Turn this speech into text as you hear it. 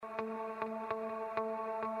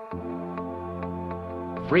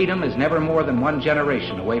freedom is never more than one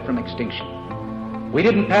generation away from extinction. We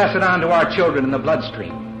didn't pass it on to our children in the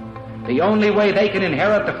bloodstream. The only way they can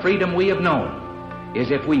inherit the freedom we have known is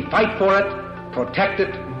if we fight for it, protect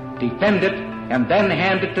it, defend it, and then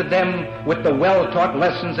hand it to them with the well-taught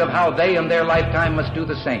lessons of how they in their lifetime must do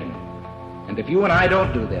the same. And if you and I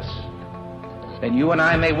don't do this, then you and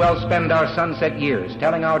I may well spend our sunset years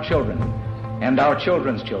telling our children and our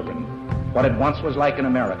children's children what it once was like in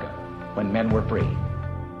America when men were free.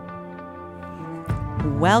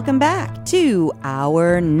 Welcome back to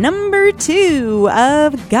our number 2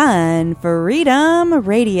 of Gun Freedom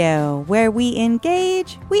Radio, where we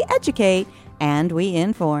engage, we educate, and we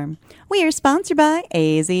inform. We are sponsored by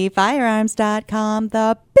azfirearms.com,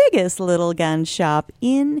 the biggest little gun shop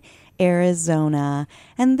in Arizona.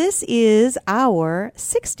 And this is our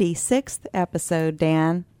 66th episode,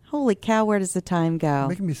 Dan. Holy cow, where does the time go?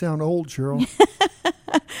 Making me sound old, Cheryl.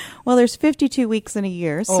 Well, there's 52 weeks in a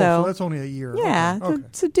year. So that's only a year. Yeah, okay.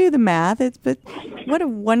 So do the math. But what a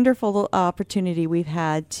wonderful opportunity we've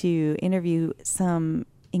had to interview some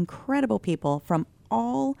incredible people from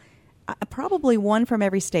all, probably one from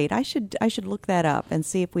every state. I should look that up and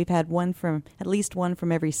see if we've had at least one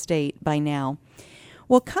from every state by now.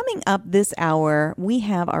 Well, coming up this hour, we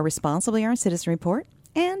have our Responsibly Armed Citizen Report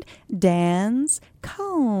and Dan's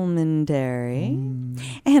commentary.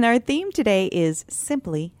 And our theme today is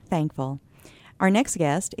Simply Thankful. Our next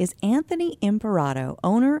guest is Anthony Imparato,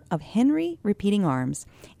 owner of Henry Repeating Arms.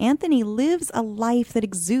 Anthony lives a life that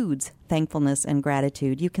exudes thankfulness and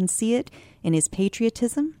gratitude. You can see it in his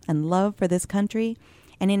patriotism and love for this country,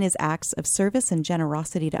 and in his acts of service and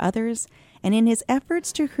generosity to others, and in his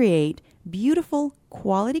efforts to create beautiful,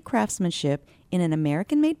 quality craftsmanship in an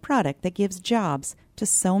American-made product that gives jobs to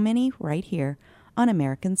so many right here on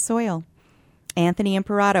American soil. Anthony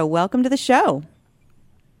Imparato, welcome to the show.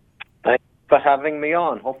 Thanks for having me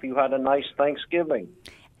on. Hope you had a nice Thanksgiving.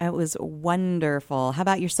 It was wonderful. How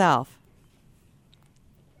about yourself?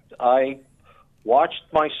 I watched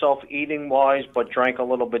myself eating wise, but drank a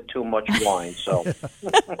little bit too much wine. So,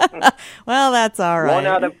 well, that's all right. 1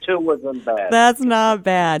 out of 2 wasn't bad. That's not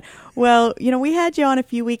bad. Well, we had you on a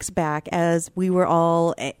few weeks back as we were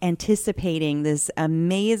all anticipating this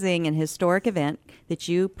amazing and historic event that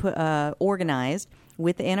you organized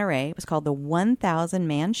with the NRA. It was called the 1,000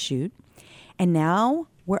 Man Shoot. And now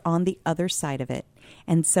we're on the other side of it.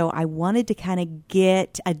 And so I wanted to kind of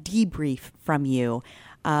get a debrief from you.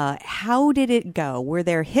 How did it go? Were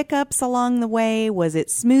there hiccups along the way? Was it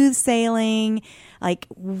smooth sailing? Like,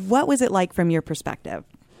 what was it like from your perspective?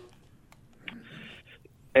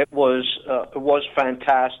 It was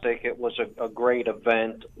fantastic. It was a great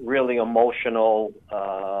event, really emotional,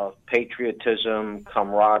 patriotism,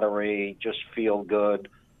 camaraderie, just feel good.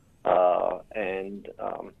 And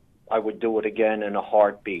I would do it again in a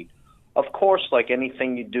heartbeat. Of course, like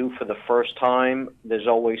anything you do for the first time, there's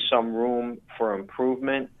always some room for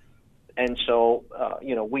improvement. And so,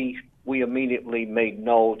 we immediately made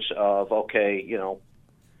notes of, okay,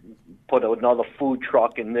 put another food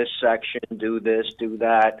truck in this section, do this, do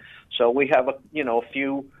that. So we have a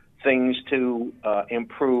few things to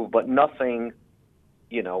improve, but nothing,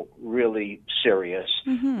 really serious.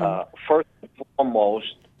 Mm-hmm. First and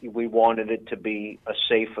foremost, we wanted it to be a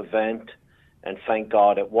safe event. And thank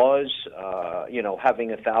God it was. Having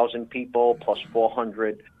 1,000 people plus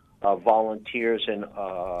 400 volunteers and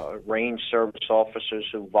range service officers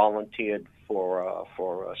who volunteered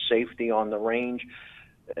for safety on the range,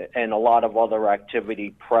 and a lot of other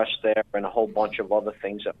activity, press there, and a whole bunch of other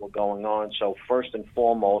things that were going on. So first and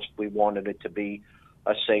foremost, we wanted it to be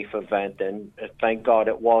a safe event, and thank God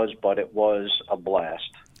it was, but it was a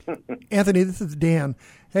blast. Anthony, this is Dan.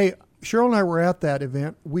 Hey, Cheryl and I were at that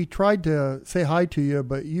event. We tried to say hi to you,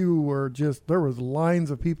 but you were there was lines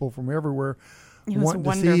of people from everywhere wanting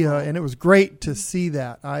to see you, and it was great to see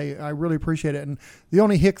that. I really appreciate it. And the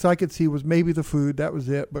only hicks I could see was maybe the food. That was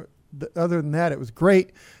it. But other than that, it was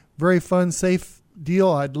great. Very fun, safe deal.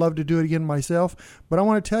 I'd love to do it again myself. But I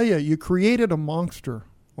want to tell you, you created a monster,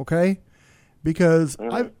 okay? Because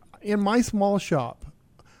in my small shop,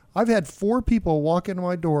 I've had 4 people walk into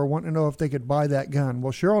my door wanting to know if they could buy that gun.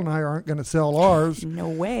 Well, Cheryl and I aren't going to sell ours. No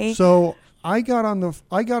way. So I got on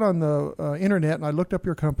the internet and I looked up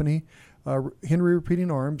your company, Henry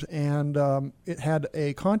Repeating Arms, and it had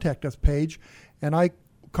a contact us page, and I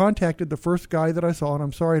contacted the first guy that I saw, and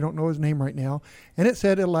I'm sorry I don't know his name right now, and it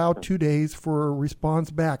said it allowed 2 days for a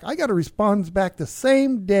response back. I got a response back the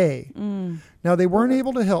same day. Now, they weren't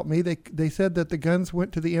able to help me. They said that the guns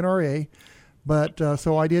went to the NRA. But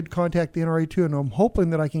so I did contact the NRA too, and I'm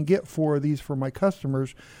hoping that I can get 4 of these for my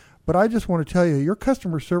customers. But I just want to tell you, your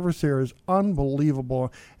customer service there is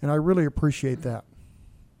unbelievable, and I really appreciate that.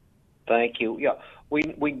 Thank you. Yeah,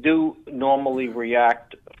 we do normally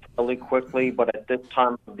react fairly quickly, but at this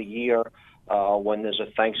time of the year, when there's a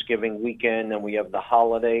Thanksgiving weekend and we have the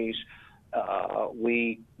holidays,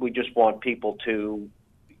 we just want people to,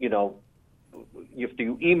 if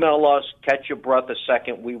you email us, catch your breath a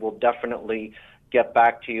second, we will definitely get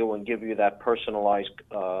back to you and give you that personalized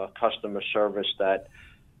customer service that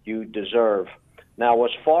you deserve. Now, as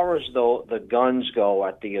far as the guns go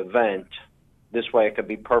at the event, this way it could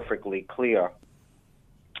be perfectly clear.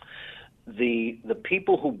 The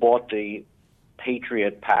people who bought the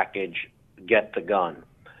Patriot package get the gun.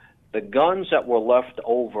 The guns that were left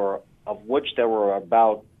over, of which there were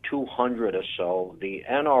about 200 or so, the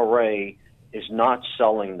NRA is not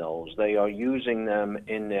selling those. They are using them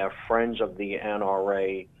in their Friends of the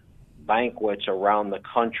NRA banquets around the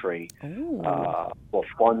country for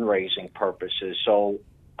fundraising purposes. So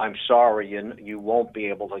I'm sorry, you won't be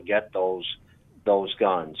able to get those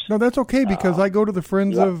guns. No, that's okay, because I go to the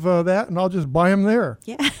Friends of that, and I'll just buy them there.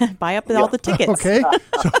 Yeah, buy up all the tickets. Okay,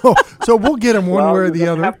 so we'll get them one way or the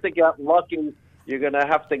other. Have to get lucky. You're going to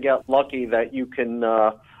have to get lucky that you can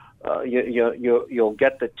you'll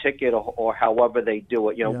get the ticket or however they do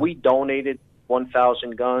it. We donated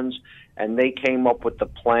 1,000 guns, and they came up with the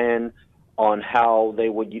plan on how they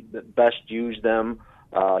would best use them.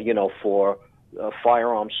 For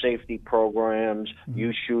firearm safety programs,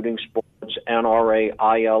 youth shooting sports, NRA,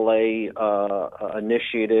 ILA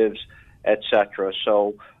initiatives, etc.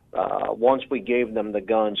 So once we gave them the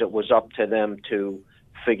guns, it was up to them to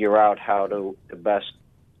figure out how to best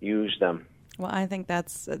use them. Well, I think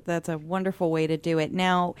that's a wonderful way to do it.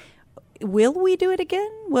 Now, will we do it again?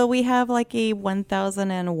 Will we have like a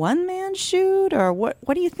 1,001 man shoot, or what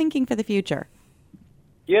are you thinking for the future?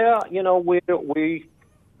 Yeah,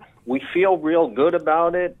 we feel real good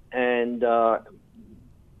about it, and we're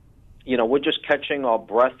just catching our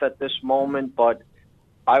breath at this moment. But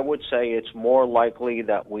I would say it's more likely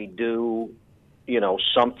that we do,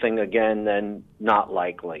 something again than not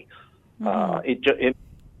likely. Mm-hmm. It's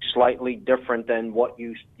slightly different than what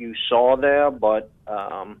you saw there, but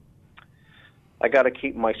I got to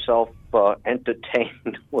keep myself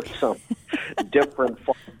entertained with some different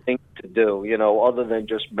fun things to do, other than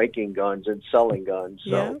just making guns and selling guns.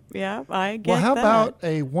 So. Yeah, I get that. Well, how about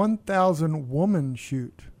a 1,000 woman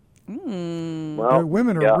shoot? Well,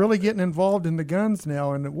 women are really getting involved in the guns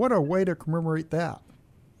now, and what a way to commemorate that.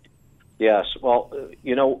 Yes, well,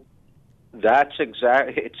 that's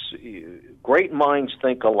it's great minds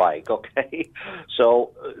think alike, okay?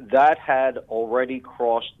 So that had already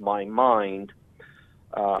crossed my mind.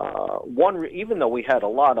 Even though we had a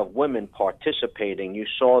lot of women participating, you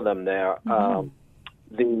saw them there.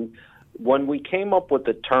 Mm-hmm. When we came up with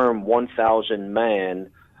the term 1,000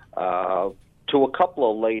 man, to a couple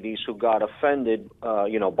of ladies who got offended,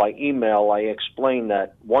 by email, I explained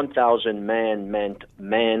that 1,000 man meant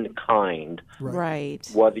mankind. Right.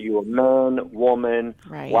 Whether you're a man, woman,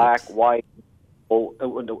 black, white,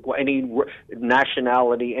 any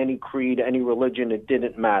nationality, any creed, any religion, it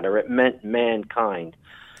didn't matter. It meant mankind.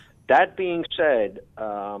 That being said,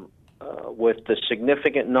 with the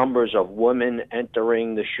significant numbers of women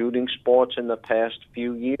entering the shooting sports in the past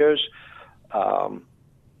few years,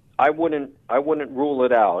 I wouldn't rule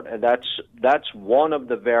it out. And that's one of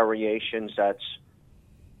the variations that's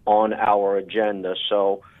on our agenda.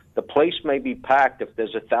 So the place may be packed. If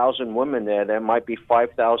there's 1,000 women there might be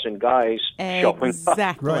 5,000 guys showing up.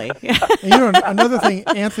 Exactly. Right. And, another thing,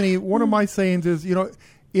 Anthony, one of my sayings is,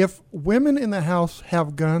 if women in the house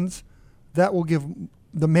have guns, that will give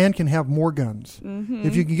the man can have more guns. Mm-hmm.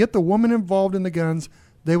 If you can get the woman involved in the guns,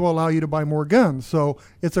 they will allow you to buy more guns. So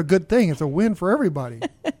it's a good thing. It's a win for everybody.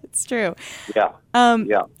 It's true. Yeah.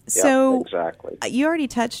 So exactly. You already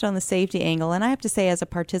touched on the safety angle, and I have to say, as a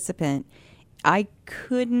participant, I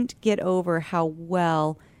couldn't get over how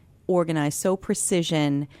well organized, so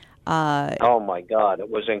precision. Oh my God, it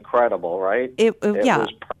was incredible, right? It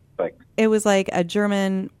was perfect. It was like a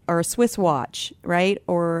German or a Swiss watch, right?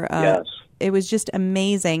 Or yes. It was just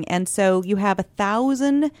amazing. And so you have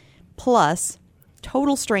 1,000 plus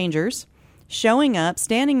total strangers showing up,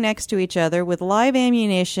 standing next to each other with live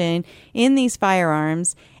ammunition in these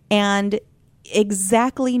firearms, and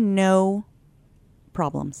exactly no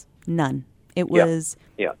problems. None. It was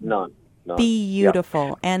none. Beautiful.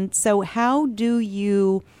 Yeah. And so how do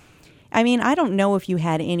you, I don't know if you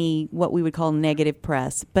had any what we would call negative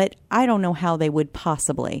press, but I don't know how they would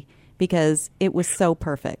possibly, because it was so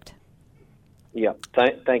perfect. Yeah,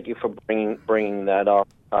 thank you for bringing that up.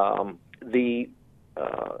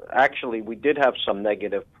 actually, we did have some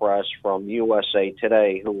negative press from USA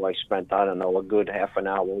Today, who I spent, I don't know, a good half an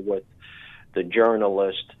hour with the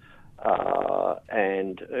journalist,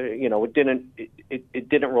 and it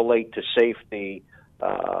didn't relate to safety,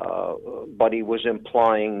 but he was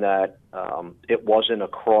implying that it wasn't a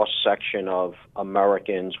cross section of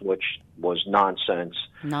Americans, which was nonsense.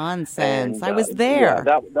 Nonsense! And, I was there.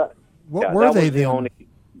 What were they the then? only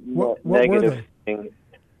what negative thing.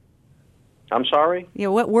 I'm sorry? Yeah,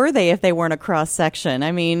 what were they if they weren't a cross section?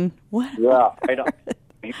 I mean, what? Yeah, I don't.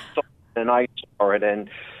 And I saw it, and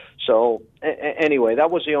so anyway,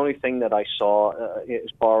 that was the only thing that I saw as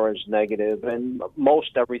far as negative, and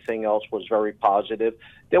most everything else was very positive.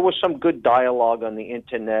 There was some good dialogue on the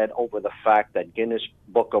internet over the fact that Guinness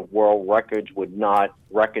Book of World Records would not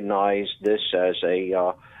recognize this as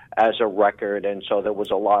a record, and so there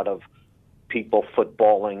was a lot of people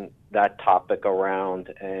footballing that topic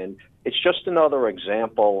around, and it's just another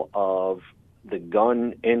example of the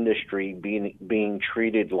gun industry being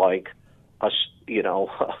treated like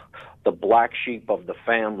the black sheep of the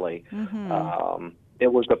family. Mm-hmm.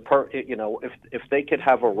 It was if they could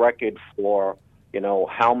have a record for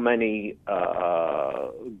how many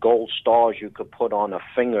gold stars you could put on a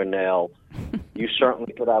fingernail, you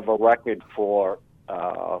certainly could have a record for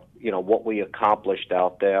what we accomplished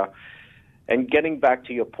out there. And getting back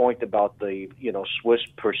to your point about the Swiss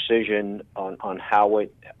precision on how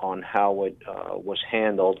it was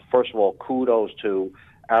handled. First of all, kudos to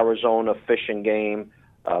Arizona Fish and Game,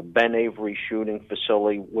 Ben Avery Shooting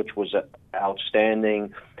Facility, which was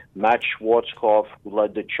outstanding. Matt Schwarzkopf, who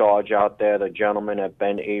led the charge out there, the gentleman at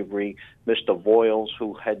Ben Avery, Mr. Voiles,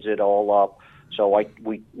 who heads it all up. So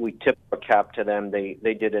we tip our cap to them.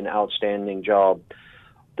 They did an outstanding job.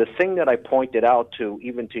 The thing that I pointed out to,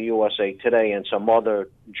 even to USA Today and some other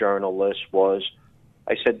journalists, was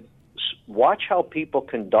I said, watch how people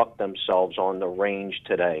conduct themselves on the range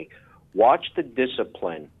today. Watch the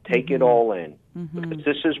discipline. Take it all in. Mm-hmm. Because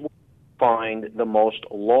this is where you find the most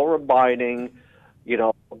law-abiding,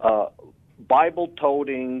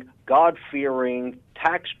 Bible-toting, God-fearing,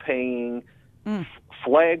 tax-paying,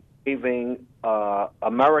 flag-waving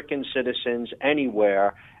American citizens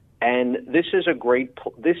anywhere. And this is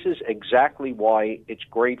exactly why it's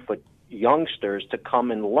great for youngsters to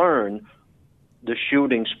come and learn the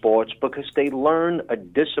shooting sports, because they learn a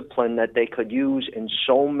discipline that they could use in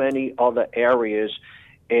so many other areas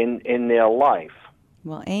in their life.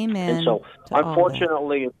 Well, amen. And so,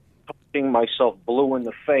 unfortunately, it's touching myself blue in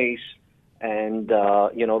the face, and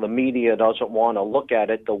the media doesn't want to look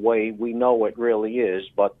at it the way we know it really is.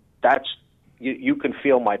 But you can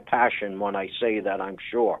feel my passion when I say that, I'm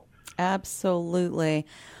sure. Absolutely.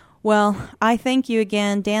 Well, I thank you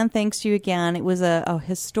again. Dan thanks you again. It was a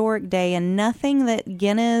historic day, and nothing that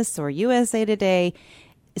Guinness or USA Today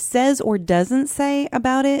says or doesn't say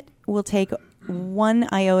about it will take one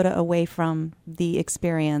iota away from the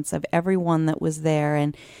experience of everyone that was there.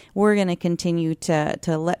 And we're going to continue to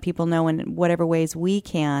let people know in whatever ways we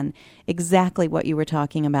can exactly what you were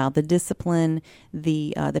talking about, the discipline,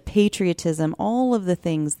 the patriotism, all of the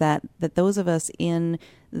things that those of us in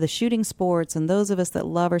the shooting sports and those of us that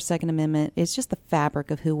love our Second Amendment, it's just the fabric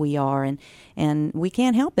of who we are, and we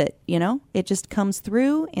can't help it. It just comes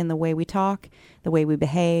through in the way we talk, the way we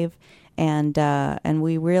behave. And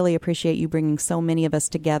we really appreciate you bringing so many of us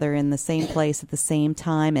together in the same place at the same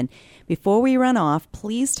time. And before we run off,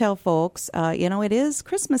 please tell folks, it is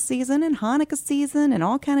Christmas season and Hanukkah season and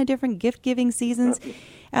all kind of different gift-giving seasons.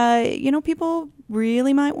 People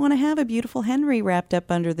really might want to have a beautiful Henry wrapped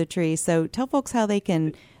up under the tree. So tell folks how they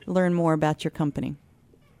can learn more about your company.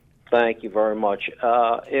 Thank you very much.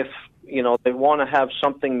 If they want to have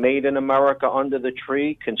something made in America under the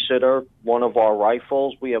tree, consider one of our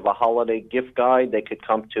rifles. We have a holiday gift guide. They could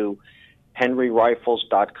come to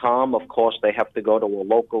henryrifles.com. Of course, they have to go to a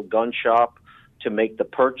local gun shop to make the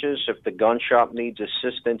purchase. If the gun shop needs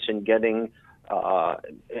assistance in getting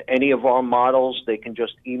any of our models, they can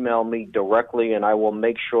just email me directly, and I will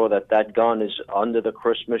make sure that gun is under the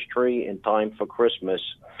Christmas tree in time for Christmas.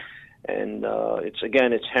 And it's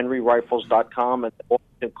henryrifles.com, and you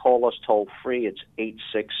can call us toll free. It's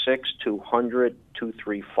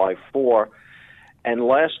 866-200-2354. And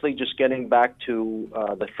lastly, just getting back to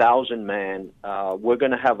the 1,000 Man, we're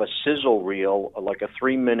going to have a sizzle reel, like a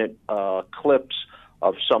 3-minute clips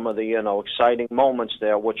of some of the exciting moments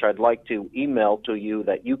there, which I'd like to email to you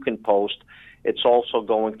that you can post. It's also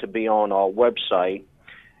going to be on our website.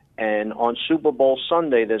 And on Super Bowl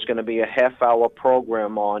Sunday, there's going to be a half-hour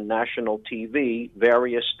program on national TV,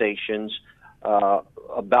 various stations,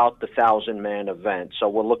 about the 1,000 Man event. So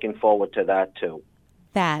we're looking forward to that, too.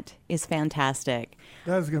 That is fantastic.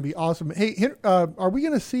 That is going to be awesome. Hey, are we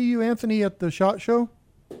going to see you, Anthony, at the SHOT Show?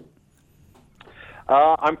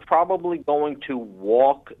 I'm probably going to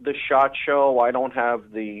walk the SHOT Show. I don't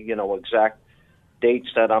have the exact dates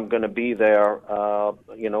that I'm going to be there.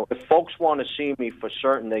 If folks want to see me for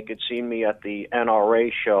certain, they could see me at the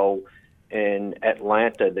NRA show in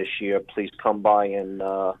Atlanta this year. Please come by and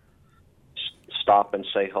stop and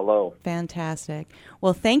say hello. Fantastic.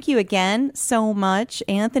 Well, thank you again so much,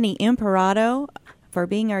 Anthony Imparato, for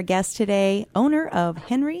being our guest today, owner of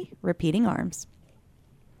Henry Repeating Arms.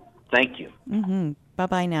 Thank you. Mm-hmm.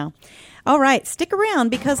 Bye-bye now. All right, stick around,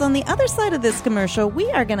 because on the other side of this commercial, we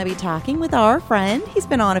are going to be talking with our friend, he's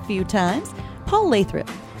been on a few times, Paul Lathrop,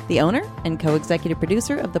 the owner and co-executive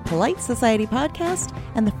producer of the Polite Society podcast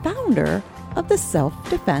and the founder of the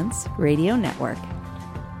Self-Defense Radio Network.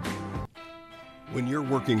 When you're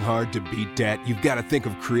working hard to beat debt, you've got to think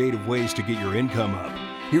of creative ways to get your income up.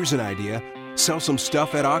 Here's an idea. Sell some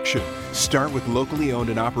stuff at auction. Start with locally owned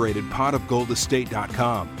and operated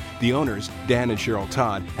potofgoldestate.com. The owners, Dan and Cheryl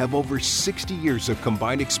Todd, have over 60 years of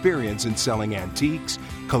combined experience in selling antiques,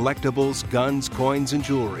 collectibles, guns, coins, and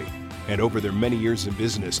jewelry. And over their many years in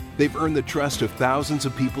business, they've earned the trust of thousands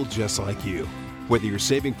of people just like you. Whether you're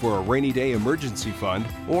saving for a rainy day emergency fund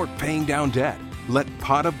or paying down debt, let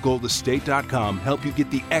potofgoldestate.com help you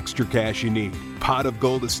get the extra cash you need.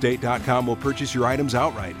 Potofgoldestate.com will purchase your items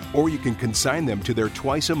outright, or you can consign them to their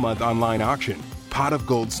twice-a-month online auction. Pot of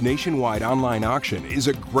Gold's nationwide online auction is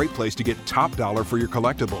a great place to get top dollar for your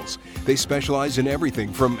collectibles. They specialize in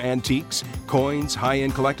everything from antiques, coins,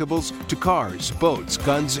 high-end collectibles, to cars, boats,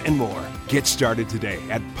 guns, and more. Get started today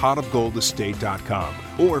at potofgoldestate.com,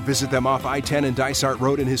 or visit them off I-10 and Dysart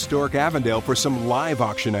Road in historic Avondale for some live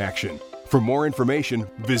auction action. For more information,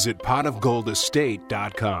 visit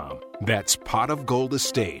potofgoldestate.com. That's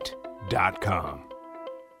potofgoldestate.com.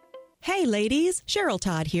 Hey ladies, Cheryl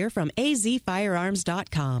Todd here from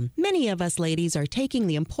azfirearms.com. Many of us ladies are taking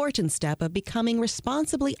the important step of becoming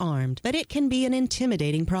responsibly armed, but it can be an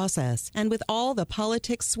intimidating process. And with all the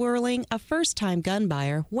politics swirling, a first-time gun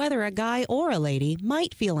buyer, whether a guy or a lady,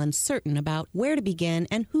 might feel uncertain about where to begin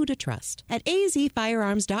and who to trust. At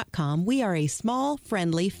azfirearms.com, we are a small,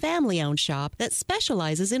 friendly, family-owned shop that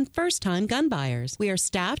specializes in first-time gun buyers. We are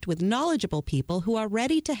staffed with knowledgeable people who are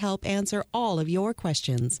ready to help answer all of your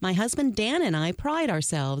questions. My husband Dan and I pride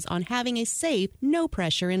ourselves on having a safe,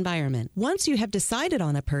 no-pressure environment. Once you have decided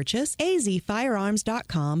on a purchase,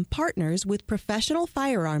 azfirearms.com partners with professional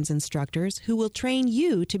firearms instructors who will train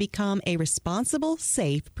you to become a responsible,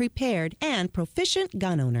 safe, prepared, and proficient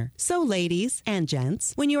gun owner. So ladies and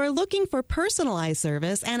gents, when you are looking for personalized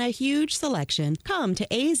service and a huge selection, come to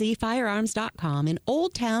azfirearms.com in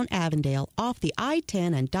Old Town Avondale off the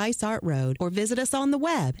I-10 and Dysart Road, or visit us on the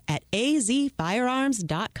web at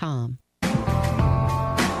azfirearms.com.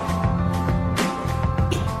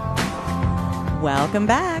 Welcome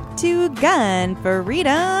back to Gun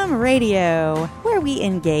Freedom Radio, where we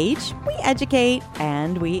engage, we educate,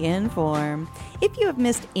 and we inform. If you have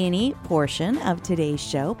missed any portion of today's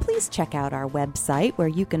show, please check out our website where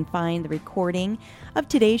you can find the recording of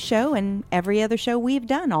today's show and every other show we've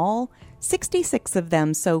done, all 66 of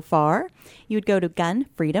them so far. You would go to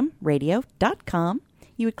gunfreedomradio.com.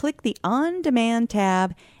 You would click the On Demand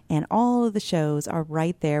tab, and all of the shows are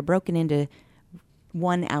right there, broken into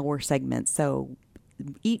 1 hour segments. So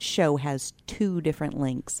each show has 2 different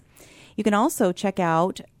links. You can also check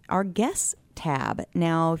out our guests tab.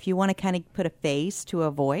 Now, if you want to kind of put a face to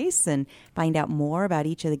a voice and find out more about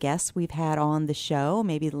each of the guests we've had on the show,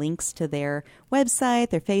 maybe links to their website,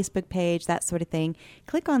 their Facebook page, that sort of thing,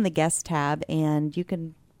 click on the guest tab and you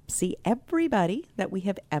can see everybody that we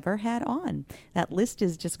have ever had on. That list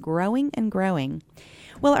is just growing and growing.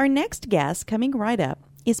 Well, our next guest coming right up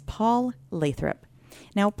is Paul Lathrop.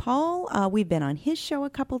 Now, Paul, we've been on his show a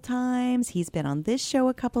couple times. He's been on this show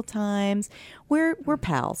a couple times. We're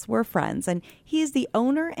pals. We're friends. And he is the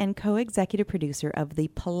owner and co-executive producer of the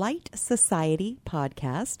Polite Society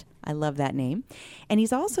podcast. I love that name. And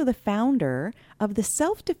he's also the founder of the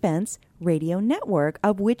Self-Defense Radio Network,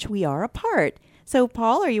 of which we are a part. So,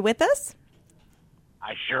 Paul, are you with us?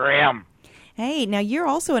 I sure am. Hey, now you're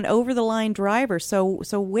also an over-the-line driver. So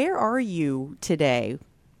where are you today?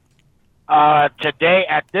 Today,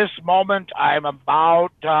 at this moment, I'm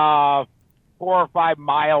about 4 or 5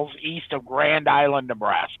 miles east of Grand Island,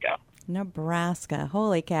 Nebraska. Nebraska.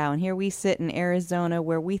 Holy cow. And here we sit in Arizona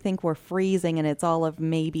where we think we're freezing and it's all of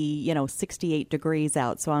maybe, 68 degrees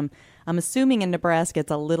out. So I'm assuming in Nebraska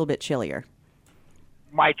it's a little bit chillier.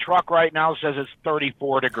 My truck right now says it's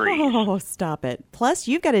 34 degrees. Oh, stop it. Plus,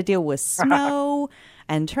 you've got to deal with snow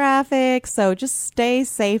and traffic. So just stay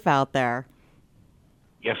safe out there.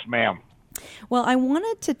 Yes, ma'am. Well, I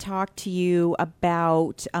wanted to talk to you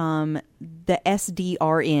about the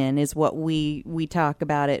SDRN is what we talk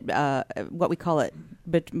about it, what we call it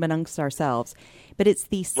amongst ourselves. But it's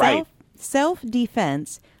the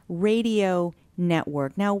Self-Defense Radio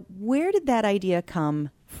Network. Now, where did that idea come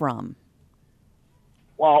from?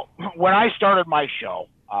 Well, when I started my show,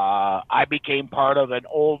 I became part of an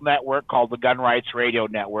old network called the Gun Rights Radio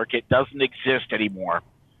Network. It doesn't exist anymore.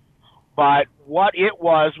 But what it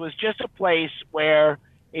was just a place where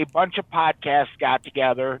a bunch of podcasts got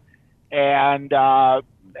together and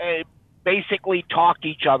basically talked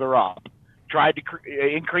each other up, tried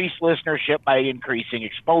to increase listenership by increasing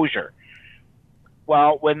exposure.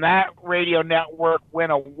 Well, when that radio network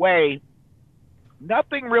went away,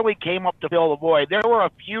 nothing really came up to fill the void. There were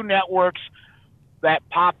a few networks that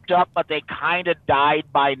popped up, but they kind of died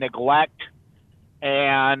by neglect.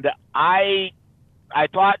 And I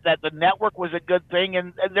thought that the network was a good thing.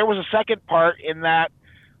 And there was a second part in that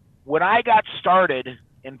when I got started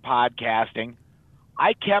in podcasting,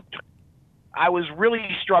 I was really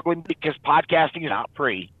struggling because podcasting is not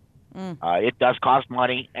free. It does cost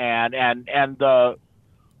money, and the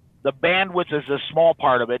bandwidth is a small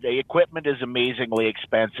part of it. The equipment is amazingly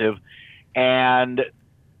expensive, and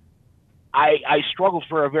I struggled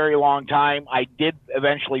for a very long time. I did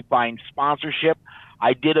eventually find sponsorship.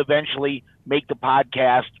 I did eventually make the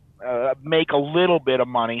podcast make a little bit of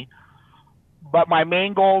money, but my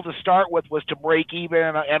main goal to start with was to break even,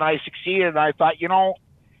 and I succeeded. And I thought,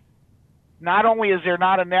 not only is there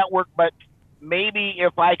not a network, but maybe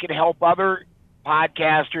if I could help other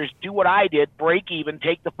podcasters do what I did, break even,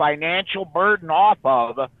 take the financial burden off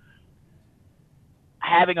of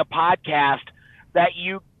having a podcast,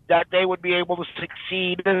 that they would be able to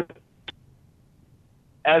succeed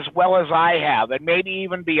as well as I have, and maybe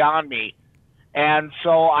even beyond me. And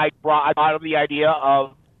so I thought of the idea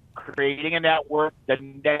of creating a network. The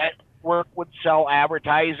network would sell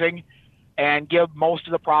advertising and give most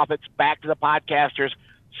of the profits back to the podcasters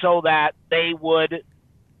so that they would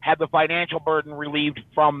have the financial burden relieved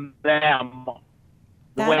from them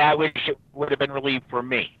the way I wish it would have been relieved from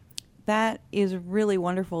me. That is really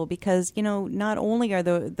wonderful because, not only are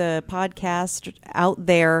the podcasts out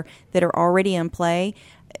there that are already in play,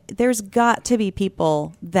 there's got to be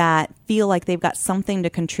people that feel like they've got something to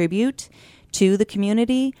contribute to the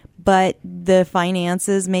community, but the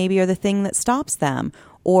finances maybe are the thing that stops them,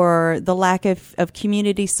 or the lack of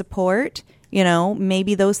community support.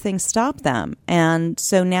 Maybe those things stop them. And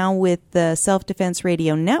so now with the Self-Defense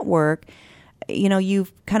Radio Network,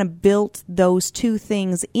 you've kind of built those two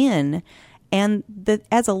things in. And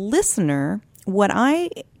as a listener, what I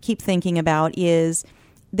keep thinking about is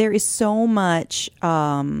there is so much,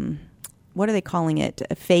 what are they calling it?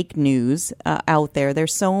 Fake news out there.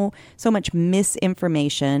 There's so much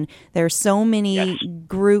misinformation. There are so many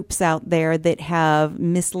groups out there that have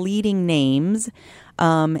misleading names.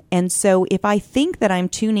 And so if I think that I'm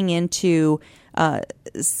tuning into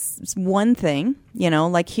one thing,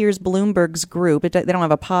 like here's Bloomberg's group. They don't have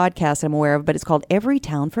a podcast I'm aware of, but it's called Every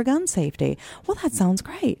Town for Gun Safety. Well, that sounds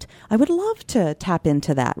great. I would love to tap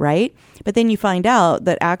into that, right? But then you find out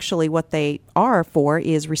that actually what they are for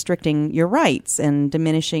is restricting your rights and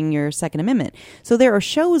diminishing your Second Amendment. So there are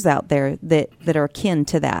shows out there that are akin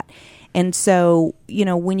to that. And so,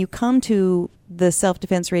 when you come to the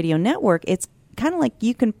Self-Defense Radio Network, it's kind of like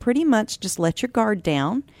you can pretty much just let your guard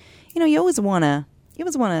down. You always want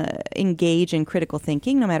to engage in critical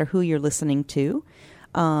thinking, no matter who you're listening to,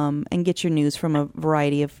 and get your news from a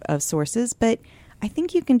variety of sources. But I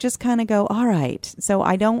think you can just kind of go, all right, so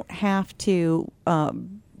I don't have to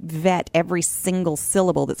vet every single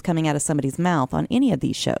syllable that's coming out of somebody's mouth on any of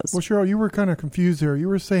these shows. Well, Cheryl, you were kind of confused there. You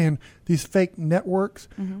were saying these fake networks.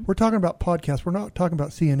 Mm-hmm. We're talking about podcasts. We're not talking about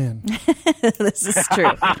CNN. This is true.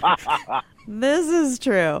 This is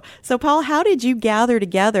true. So, Paul, how did you gather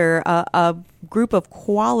together a group of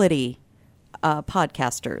quality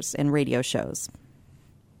podcasters and radio shows?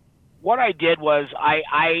 What I did was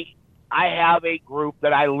I have a group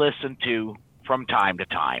that I listen to from time to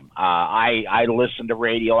time. I listen to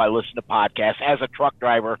radio. I listen to podcasts. As a truck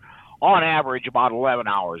driver, on average, about 11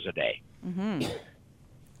 hours a day. Mm-hmm.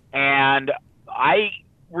 And I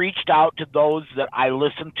reached out to those that I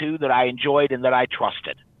listened to, that I enjoyed, and that I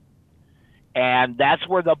trusted. And that's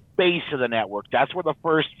where the base of the network, that's where the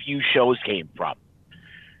first few shows came from.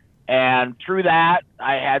 And through that,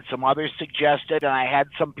 I had some others suggested, and I had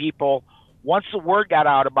some people, once the word got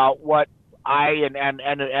out about what I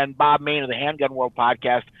and Bob Main of the Handgun World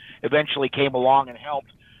podcast eventually came along and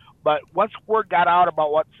helped, But once word got out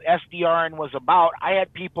about what SDRN was about, I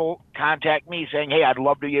had people contact me saying, hey, I'd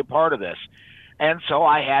love to be a part of this. And so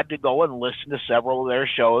I had to go and listen to several of their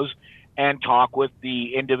shows and talk with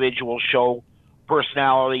the individual show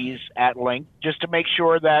personalities at length just to make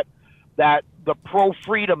sure that the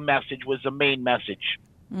pro-freedom message was the main message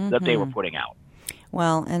that they were putting out.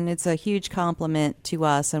 Well, and it's a huge compliment to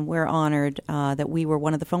us, and we're honored that we were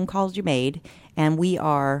one of the phone calls you made, and we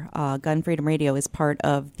are, Gun Freedom Radio is part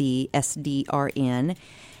of the SDRN.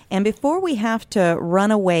 And before we have to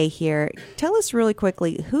run away here, tell us really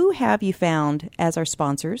quickly, who have you found as our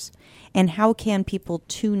sponsors, and how can people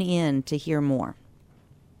tune in to hear more?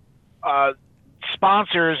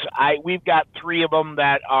 Sponsors, we've got 3 of them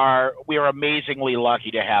that we are amazingly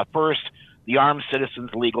lucky to have. First, the Armed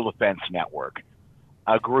Citizens Legal Defense Network,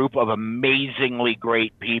 a group of amazingly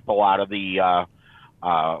great people out of the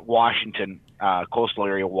Washington, coastal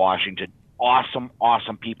area of Washington. Awesome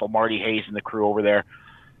people. Marty Hayes and the crew over there.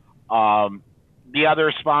 The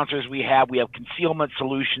other sponsors we have Concealment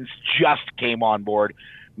Solutions, just came on board,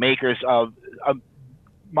 makers of,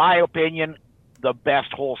 my opinion, the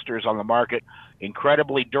best holsters on the market,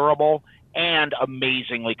 incredibly durable and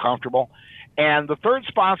amazingly comfortable. And the third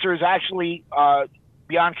sponsor is actually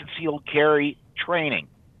Beyond Concealed Carry Training.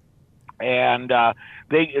 And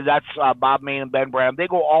that's Bob Main and Ben Brown. They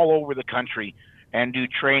go all over the country and do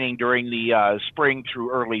training during the spring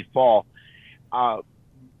through early fall. And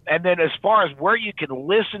then as far as where you can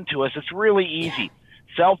listen to us, it's really easy.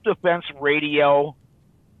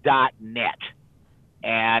 selfdefenseradio.net.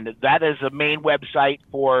 And that is the main website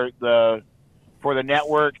for the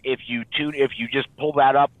network. If you just pull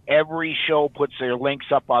that up, every show puts their links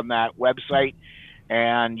up on that website,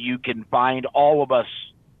 and you can find all of us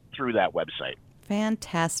through that website.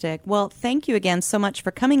 Fantastic. Well, thank you again so much for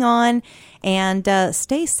coming on, and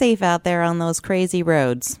stay safe out there on those crazy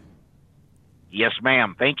roads. Yes,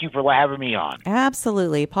 ma'am. Thank you for having me on.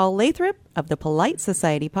 Absolutely. Paul Lathrop of the Polite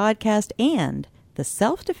Society podcast and the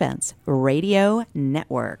Self-Defense Radio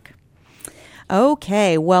Network.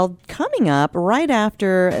 Okay, well, coming up right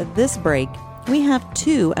after this break, we have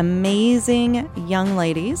 2 amazing young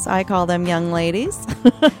ladies. I call them young ladies.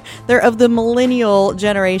 They're of the millennial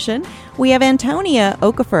generation. We have Antonia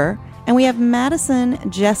Okafor and we have Madison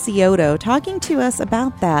Gesiotto talking to us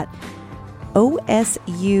about that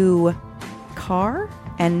OSU car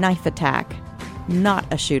and knife attack, not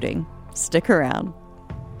a shooting. Stick around.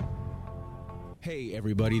 Hey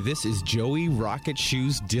everybody, this is Joey Rocket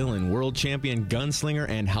Shoes Dillon, world champion gunslinger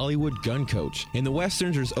and Hollywood gun coach. In the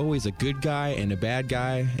Westerns, there's always a good guy and a bad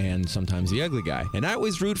guy, and sometimes the ugly guy. And I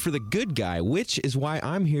always root for the good guy, which is why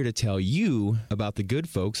I'm here to tell you about the good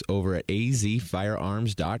folks over at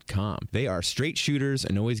azfirearms.com. They are straight shooters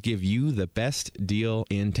and always give you the best deal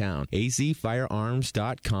in town.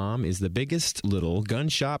 azfirearms.com is the biggest little gun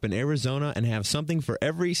shop in Arizona and have something for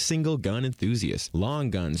every single gun enthusiast. Long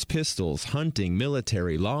guns, pistols, hunting,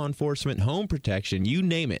 military, law enforcement, home protection, you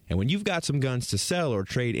name it. And when you've got some guns to sell or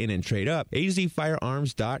trade in and trade up,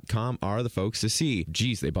 azfirearms.com are the folks to see.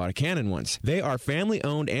 Geez, they bought a cannon once. They are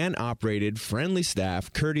family-owned and operated, friendly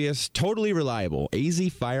staff, courteous, totally reliable.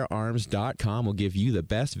 azfirearms.com will give you the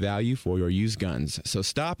best value for your used guns. So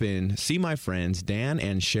stop in, see my friends Dan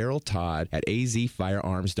and Cheryl Todd at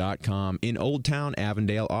azfirearms.com in Old Town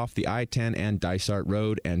Avondale off the I-10 and Dysart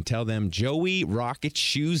Road, and tell them Joey Rocket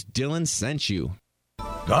Shoes Dillon sent you.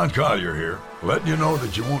 Don Collier here, letting you know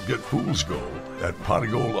that you won't get fool's gold at Pot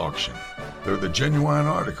of Gold Auction. They're the genuine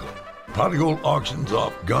article. Pot of Gold auctions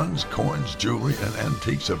off guns, coins, jewelry, and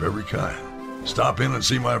antiques of every kind. Stop in and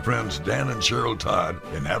see my friends Dan and Cheryl Todd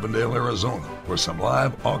in Avondale, Arizona for some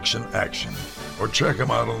live auction action. Or check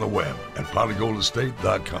them out on the web at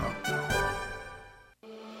potofgoldestate.com.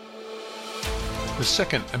 The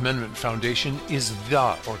Second Amendment Foundation is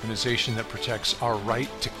the organization that protects our right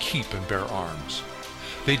to keep and bear arms.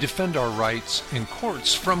 They defend our rights in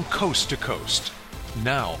courts from coast to coast.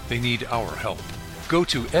 Now they need our help. Go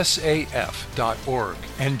to saf.org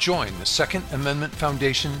and join the Second Amendment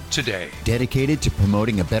Foundation today. Dedicated to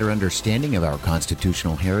promoting a better understanding of our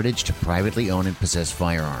constitutional heritage to privately own and possess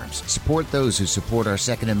firearms. Support those who support our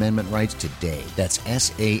Second Amendment rights today. That's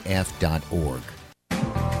saf.org.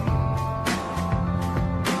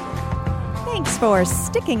 Thanks for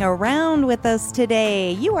sticking around with us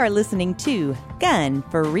today. You are listening to Gun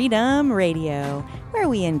Freedom Radio, where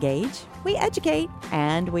we engage, we educate,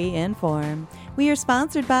 and we inform. We are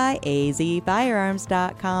sponsored by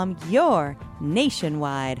azfirearms.com, your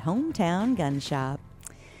nationwide hometown gun shop.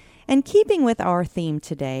 And keeping with our theme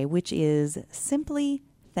today, which is simply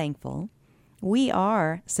thankful, We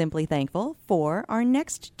are simply thankful for our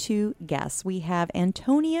next two guests. We have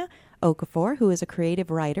Antonia Okafor, who is a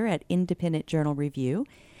creative writer at Independent Journal Review.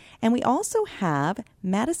 And we also have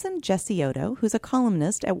Madison Gesiotto, who's a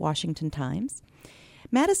columnist at Washington Times.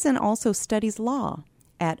 Madison also studies law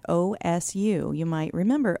at OSU. You might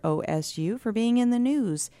remember OSU for being in the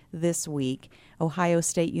news this week, Ohio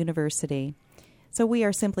State University. So we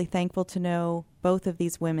are simply thankful to know both of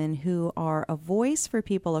these women who are a voice for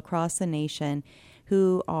people across the nation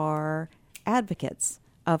who are advocates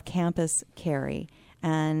of Campus Carry.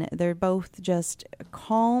 And they're both just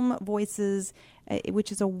calm voices,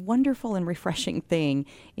 which is a wonderful and refreshing thing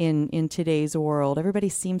in today's world. Everybody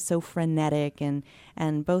seems so frenetic, and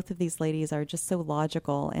both of these ladies are just so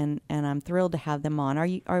logical, and I'm thrilled to have them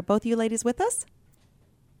on. Are both of you ladies with us?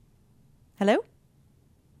 Hello?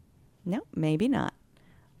 No, maybe not.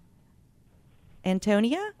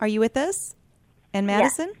 Antonia, are you with us? And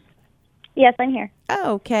Madison? Yes, I'm here.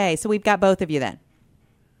 Okay, so we've got both of you then.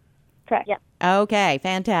 Correct. Yep. Okay,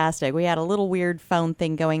 fantastic. We had a little weird phone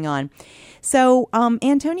thing going on. So,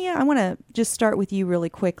 Antonia, I want to just start with you really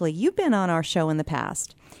quickly. You've been on our show in the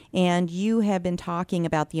past, and you have been talking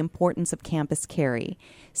about the importance of Campus Carry.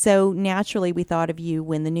 So, naturally, we thought of you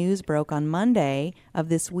when the news broke on Monday of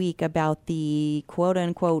this week about the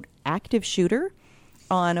quote-unquote active shooter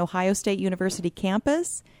on Ohio State University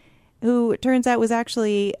campus, who it turns out was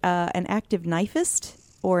actually an active knifist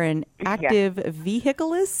or an active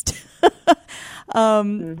vehicleist.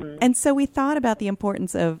 And so we thought about the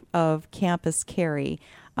importance of Campus Carry.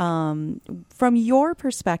 From your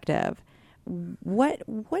perspective, what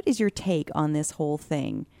is your take on this whole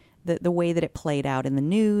thing, the way that it played out in the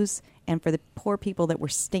news, and for the poor people that were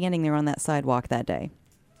standing there on that sidewalk that day?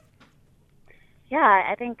 Yeah,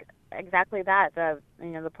 I think exactly that. The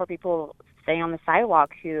poor people staying on the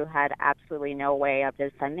sidewalk who had absolutely no way of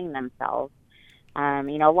defending themselves.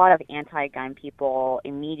 A lot of anti-gun people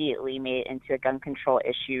immediately made it into a gun control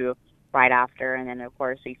issue right after, and then, of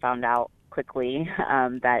course, we found out quickly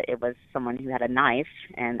that it was someone who had a knife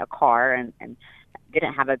and a car and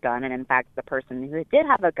didn't have a gun, and, in fact, the person who did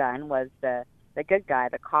have a gun was the good guy,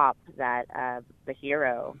 the cop, that the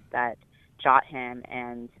hero that shot him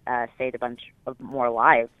and saved a bunch of more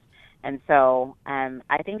lives. And so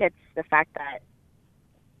I think it's the fact that,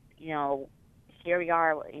 here we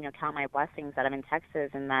are, count my blessings that I'm in Texas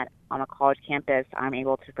and that on a college campus I'm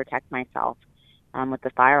able to protect myself with the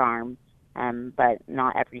firearm. But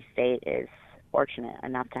not every state is fortunate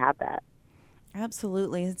enough to have that.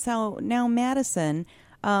 Absolutely. So now, Madison,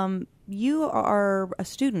 you are a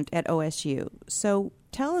student at OSU. So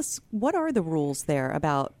tell us, what are the rules there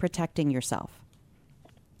about protecting yourself?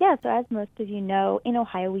 Yeah, so as most of you know, in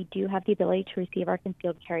Ohio we do have the ability to receive our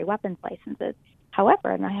concealed carry weapons licenses. However,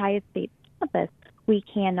 in Ohio State campus, we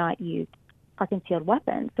cannot use our concealed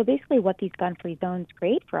weapons. So basically what these gun-free zones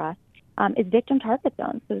create for us is victim target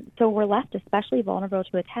zones. So we're left especially vulnerable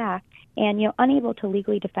to attack and, unable to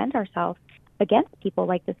legally defend ourselves against people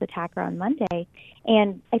like this attacker on Monday.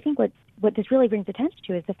 And I think what this really brings attention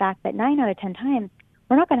to is the fact that 9 out of 10 times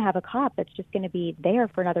we're not going to have a cop that's just going to be there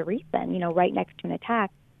for another reason, right next to an attack.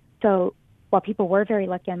 So while people were very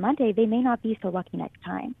lucky on Monday, they may not be so lucky next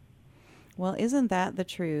time. Well, isn't that the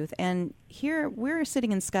truth? And here we're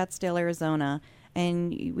sitting in Scottsdale, Arizona,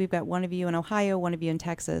 and we've got one of you in Ohio, one of you in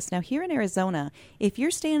Texas. Now, here in Arizona, if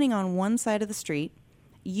you're standing on one side of the street,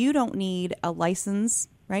 you don't need a license,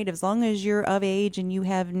 right? As long as you're of age and you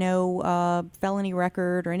have no felony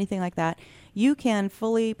record or anything like that, you can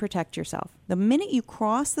fully protect yourself. The minute you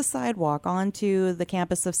cross the sidewalk onto the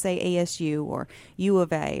campus of, say, ASU or U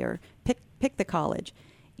of A or pick the college,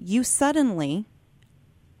 you suddenly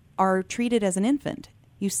are treated as an infant.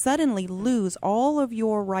 You suddenly lose all of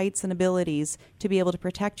your rights and abilities to be able to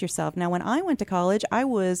protect yourself. Now, when I went to college, I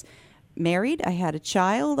was married. I had a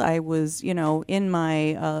child. I was, in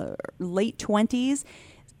my late 20s.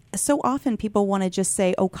 So often people want to just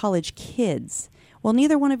say, oh, college kids. Well,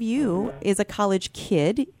 neither one of you is a college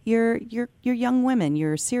kid. You're young women.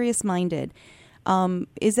 You're serious-minded.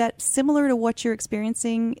 Is that similar to what you're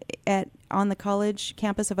experiencing on the college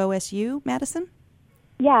campus of OSU, Madison?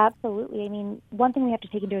 Yeah, absolutely. I mean, one thing we have to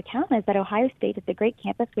take into account is that Ohio State is a great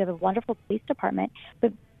campus. We have a wonderful police department,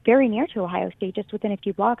 but very near to Ohio State, just within a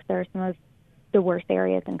few blocks, there are some of the worst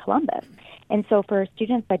areas in Columbus. And so for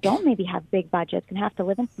students that don't maybe have big budgets and have to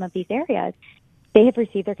live in some of these areas, they have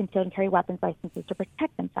received their concealed and carry weapons licenses to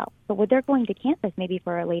protect themselves. So when they're going to campus, maybe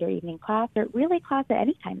for a later evening class or really class at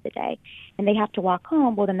any time of the day, and they have to walk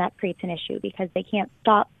home, well, then that creates an issue because they can't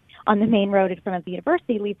stop on the main road in front of the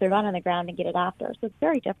university, leave their gun on the ground and get it after. So it's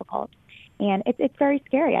very difficult. And it's very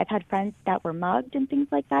scary. I've had friends that were mugged and things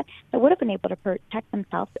like that would have been able to protect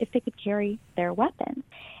themselves if they could carry their weapons.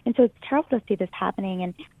 And so it's terrible to see this happening.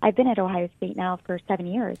 And I've been at Ohio State now for 7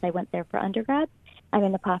 years. I went there for undergrad. I'm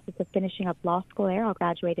in the process of finishing up law school there. I'll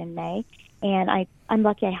graduate in May. And I'm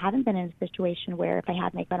lucky I haven't been in a situation where if I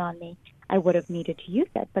had my gun on me, I would have needed to use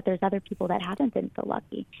it. But there's other people that haven't been so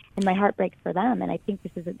lucky. And my heart breaks for them. And I think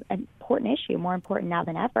this is an important issue, more important now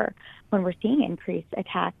than ever, when we're seeing increased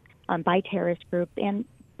attacks by terrorist groups and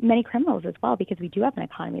many criminals as well, because we do have an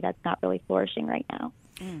economy that's not really flourishing right now.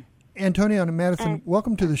 Antonia and Madison,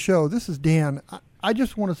 welcome to the show. This is Dan. I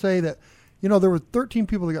just want to say that, there were 13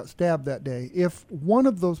 people that got stabbed that day. If one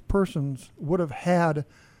of those persons would have had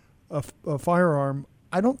a firearm,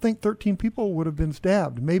 I don't think 13 people would have been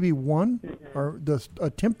stabbed. Maybe one, or the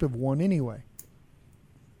attempt of one anyway.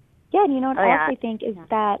 Yeah, and what I also think is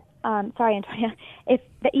that, sorry, Antonia, if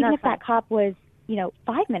that cop was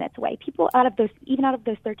 5 minutes away, people out of those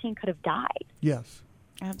 13 could have died. Yes.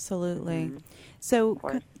 Absolutely. Mm-hmm. So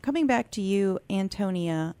coming back to you,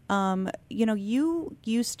 Antonia, you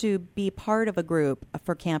used to be part of a group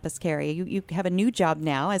for Campus Carry. You have a new job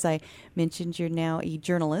now. As I mentioned, you're now a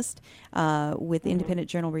journalist with Independent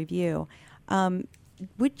Journal Review.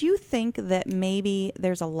 Would you think that maybe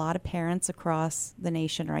there's a lot of parents across the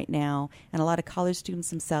nation right now and a lot of college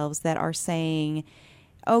students themselves that are saying,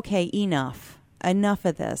 okay, enough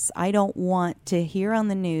of this. I don't want to hear on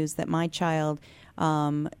the news that my child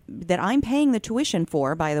that I'm paying the tuition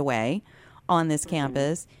for, by the way, on this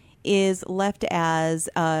campus, is left as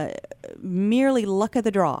merely luck of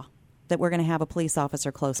the draw that we're going to have a police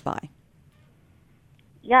officer close by.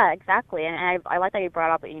 Yeah, exactly. And I like that you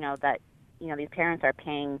brought up, that, these parents are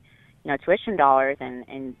paying, tuition dollars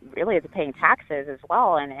and really it's paying taxes as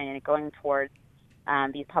well and going towards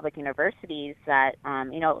these public universities that,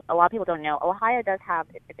 a lot of people don't know. Ohio does have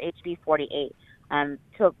HB 48.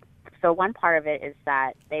 So one part of it is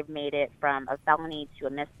that they've made it from a felony to a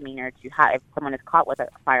misdemeanor to have, if someone is caught with a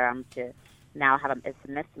firearm, to now have it's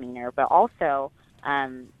a misdemeanor. But also,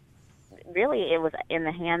 really, it was in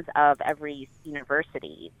the hands of every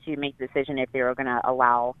university to make the decision if they were going to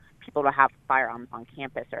allow people to have firearms on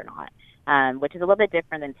campus or not, which is a little bit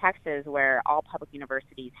different than Texas, where all public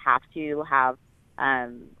universities have to have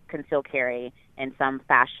concealed carry in some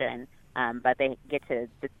fashion. But they get to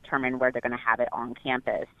determine where they're going to have it on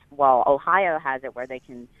campus. Well, Ohio has it where they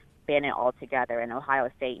can ban it altogether, and Ohio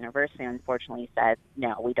State University unfortunately said,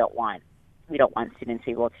 no, we don't want students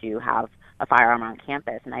able to have a firearm on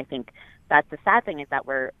campus. And I think that's the sad thing, is that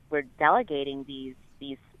we're delegating these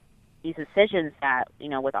decisions that,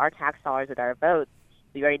 with our tax dollars, with our votes,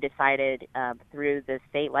 we already decided through the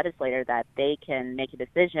state legislator that they can make a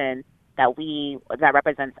decision that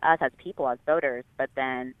represents us as people, as voters, but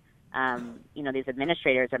then these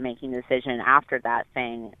administrators are making the decision after that,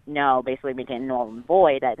 saying no, basically making it null and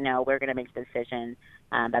void, that no, we're going to make a decision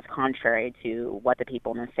that's contrary to what the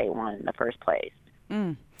people in the state want in the first place.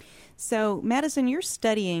 So, Madison, you're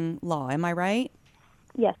studying law, am I right?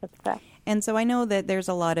 Yes, that's correct. And so I know that there's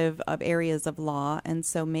a lot of areas of law, and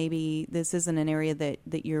so maybe this isn't an area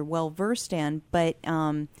that you're well versed in, but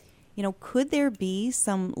could there be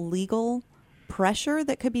some legal pressure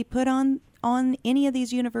that could be put on any of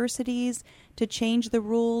these universities to change the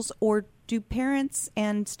rules, or do parents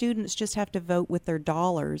and students just have to vote with their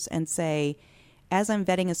dollars and say, as I'm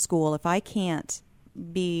vetting a school, if I can't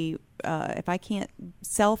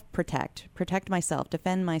protect myself,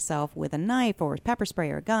 defend myself with a knife or pepper spray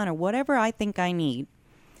or a gun or whatever I think I need,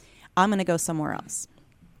 I'm going to go somewhere else?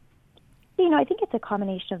 I think it's a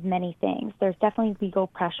combination of many things. There's definitely legal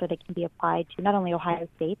pressure that can be applied to not only Ohio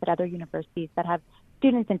State, but other universities that have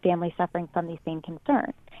students and families suffering from these same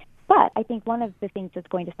concerns. But I think one of the things that's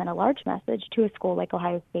going to send a large message to a school like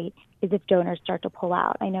Ohio State is if donors start to pull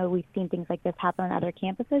out. I know we've seen things like this happen on other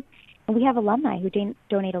campuses, and we have alumni who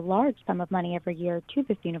donate a large sum of money every year to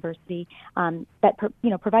this university that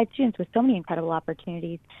provides students with so many incredible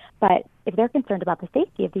opportunities. But if they're concerned about the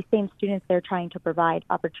safety of these same students they're trying to provide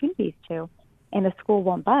opportunities to, and the school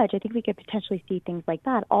won't budge, I think we could potentially see things like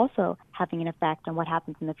that also having an effect on what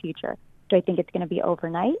happens in the future. Do I think it's going to be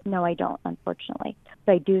overnight? No, I don't, unfortunately.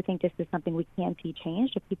 But I do think this is something we can see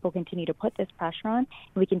changed if people continue to put this pressure on,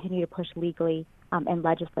 and we continue to push legally and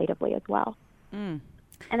legislatively as well. And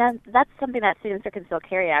that's something that Students for Concealed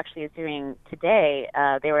Carry actually is doing today.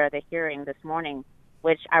 They were at the hearing this morning,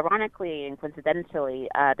 which ironically and coincidentally,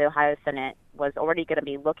 the Ohio Senate was already going to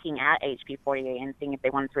be looking at HB 48 and seeing if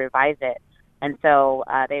they wanted to revise it And so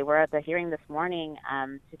they were at the hearing this morning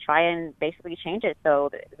to try and basically change it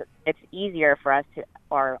so it's easier for us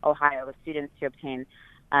or Ohio students to obtain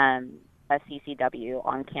a CCW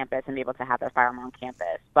on campus and be able to have their firearm on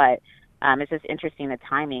campus. But it's just interesting the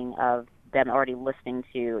timing of them already listening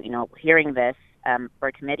to, hearing this for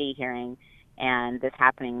a committee hearing and this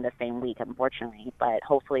happening the same week, unfortunately. But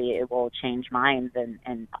hopefully it will change minds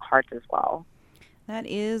and hearts as well. That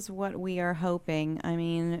is what we are hoping. I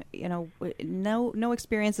mean, no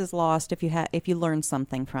experience is lost if you learn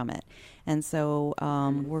something from it, and so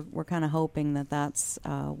we're kind of hoping that that's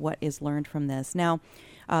what is learned from this. Now,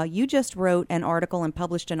 you just wrote an article and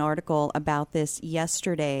published an article about this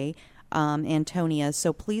yesterday, Antonia.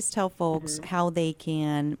 So please tell folks how they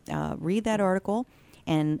can read that article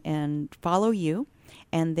and follow you.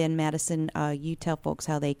 And then, Madison, you tell folks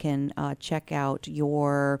how they can check out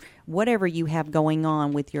your whatever you have going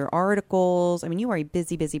on with your articles. I mean, you are a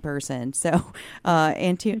busy, busy person. So,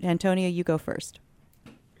 Antonia, you go first.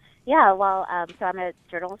 Yeah, well, so I'm a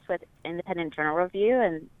journalist with Independent Journal Review,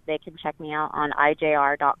 and they can check me out on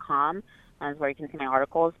IJR.com, where you can see my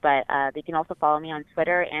articles. But they can also follow me on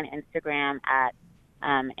Twitter and Instagram at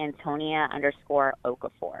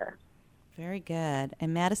Antonia_Okafor. Very good.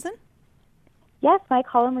 And Madison? Yes, my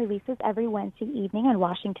column releases every Wednesday evening on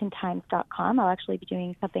WashingtonTimes.com. I'll actually be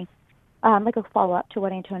doing something like a follow-up to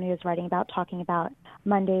what Antonia is writing about, talking about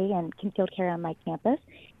Monday and concealed carry on my campus.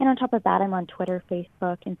 And on top of that, I'm on Twitter,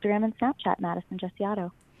 Facebook, Instagram, and Snapchat, Madison Jessiato.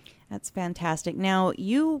 That's fantastic. Now,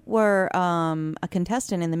 you were a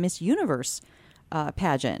contestant in the Miss Universe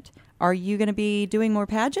pageant. Are you going to be doing more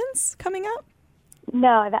pageants coming up?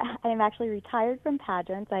 No, I'm actually retired from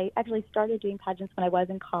pageants. I actually started doing pageants when I was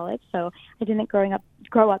in college, so I didn't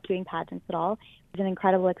grow up doing pageants at all. It was an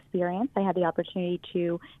incredible experience. I had the opportunity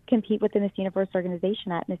to compete with the Miss Universe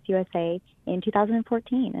organization at Miss USA in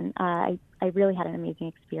 2014, and I really had an amazing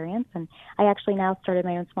experience. And I actually now started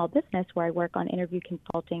my own small business where I work on interview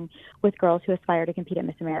consulting with girls who aspire to compete at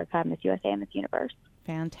Miss America, Miss USA, and Miss Universe.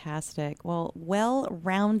 Fantastic. Well,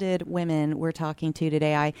 well-rounded women we're talking to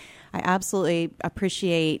today. I absolutely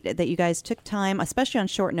appreciate that you guys took time, especially on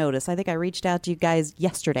short notice. I think I reached out to you guys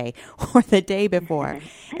yesterday or the day before,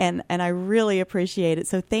 and I really appreciate it.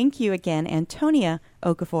 So thank you again, Antonia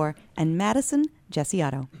Okafor and Madison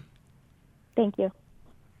Jessiato. Thank you.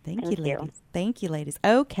 Thank you, ladies. Thank you, ladies.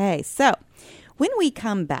 Okay, so when we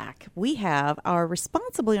come back, we have our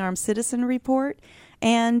Responsibly Armed Citizen Report.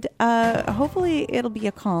 And hopefully it'll be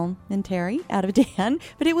a commentary out of Dan,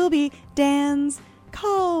 but it will be Dan's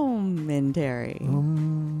commentary.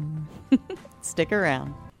 Stick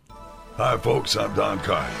around. Hi, folks. I'm Don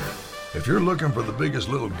Carter. If you're looking for the biggest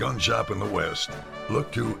little gun shop in the West,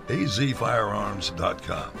 look to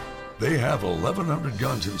azfirearms.com. They have 1,100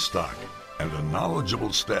 guns in stock and a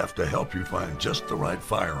knowledgeable staff to help you find just the right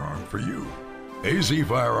firearm for you.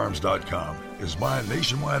 azfirearms.com is my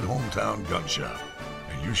nationwide hometown gun shop.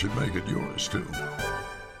 You should make it yours, too.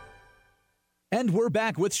 And we're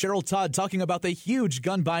back with Cheryl Todd talking about the huge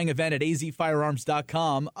gun buying event at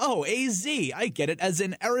azfirearms.com. Oh, AZ. I get it, as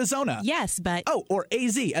in Arizona. Yes, but... Oh, or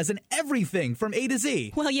AZ, as in everything from A to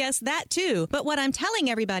Z. Well, yes, that too. But what I'm telling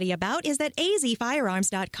everybody about is that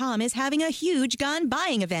azfirearms.com is having a huge gun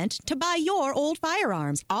buying event to buy your old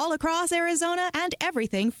firearms all across Arizona and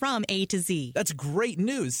everything from A to Z. That's great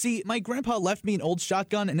news. See, my grandpa left me an old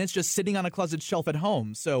shotgun and it's just sitting on a closet shelf at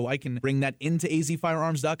home, so I can bring that into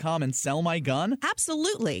azfirearms.com and sell my gun?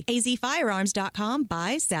 Absolutely. azfirearms.com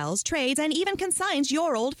buys, sells, trades, and even consigns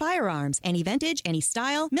your old firearms. Any vintage, any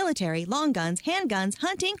style, military, long guns, handguns,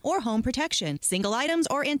 hunting, or home protection. Single items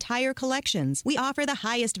or entire collections. We offer the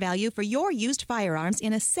highest value for your used firearms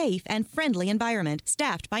in a safe and friendly environment,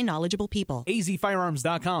 staffed by knowledgeable people.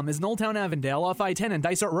 azfirearms.com is in Old Town Avondale off I-10 and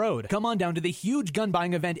Dysart Road. Come on down to the huge gun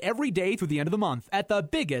buying event every day through the end of the month at the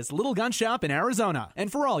biggest little gun shop in Arizona.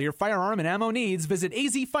 And for all your firearm and ammo needs, visit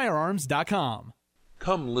azfirearms.com.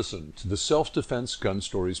 Come listen to the Self-Defense Gun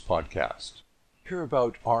Stories podcast. Hear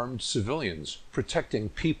about armed civilians protecting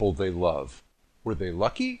people they love. Were they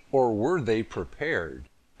lucky or were they prepared?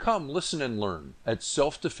 Come listen and learn at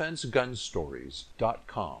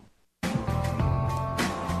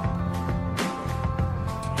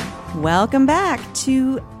selfdefensegunstories.com. Welcome back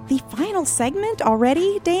to the final segment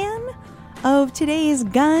already, Dan, of today's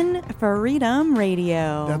Gun Freedom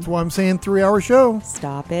Radio. That's why I'm saying 3-hour show.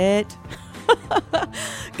 Stop it.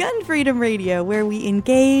 Gun Freedom Radio, where we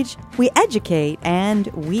engage, we educate, and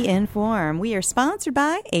we inform. We are sponsored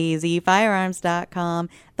by azfirearms.com,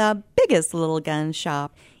 the biggest little gun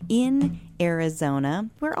shop in Arizona.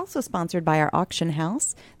 We're also sponsored by our auction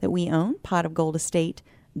house that we own, Pot of Gold Estate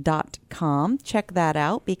Arizona.com. Check that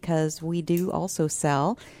out because we do also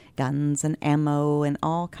sell guns and ammo and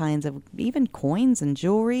all kinds of, even coins and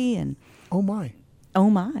jewelry and oh my,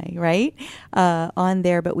 right? On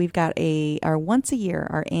there. But we've got our once a year,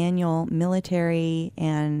 our annual military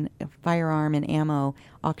and firearm and ammo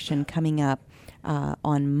auction coming up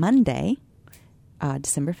on Monday,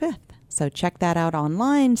 December 5th. So check that out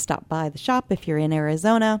online. Stop by the shop if you're in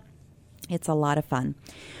Arizona. It's a lot of fun.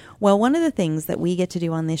 Well, one of the things that we get to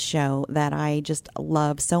do on this show that I just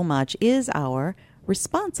love so much is our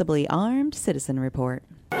Responsibly Armed Citizen Report.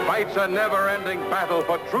 Fights a never-ending battle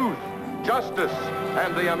for truth, justice,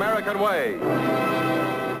 and the American way.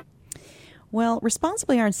 Well,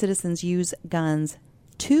 responsibly armed citizens use guns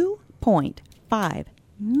 2.5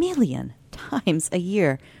 million times a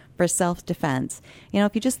year for self-defense.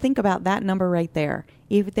 If you just think about that number right there,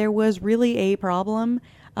 if there was really a problem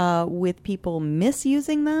with people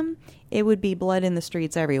misusing them, it would be blood in the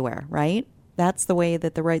streets everywhere, right? That's the way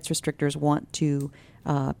that the rights restrictors want to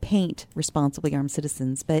paint responsibly armed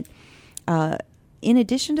citizens. But in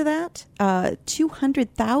addition to that,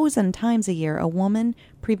 200,000 times a year, a woman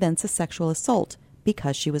prevents a sexual assault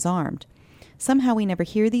because she was armed. Somehow we never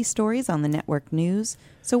hear these stories on the network news,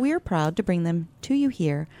 so we are proud to bring them to you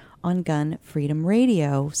here on Gun Freedom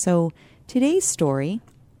Radio. So today's story,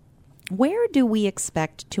 where do we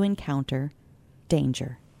expect to encounter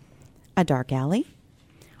danger? A dark alley?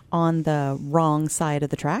 On the wrong side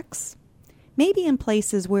of the tracks? Maybe in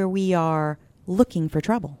places where we are looking for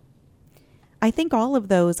trouble? I think all of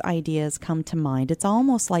those ideas come to mind. It's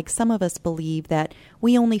almost like some of us believe that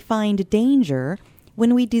we only find danger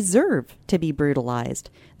when we deserve to be brutalized.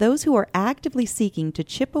 Those who are actively seeking to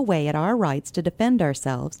chip away at our rights to defend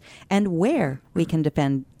ourselves and where we can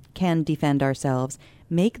defend ourselves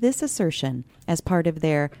make this assertion as part of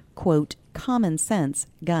their, quote, common sense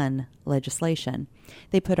gun legislation.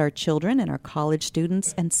 They put our children and our college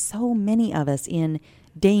students and so many of us in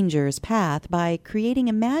danger's path by creating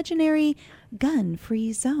imaginary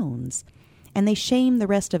gun-free zones. And they shame the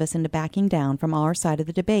rest of us into backing down from our side of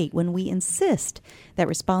the debate when we insist that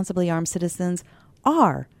responsibly armed citizens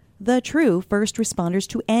are the true first responders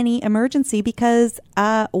to any emergency because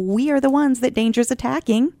we are the ones that danger's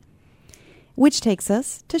attacking. Which takes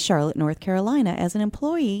us to Charlotte, North Carolina, as an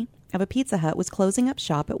employee of a Pizza Hut was closing up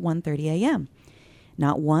shop at 1:30 a.m.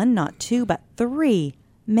 Not one, not two, but 3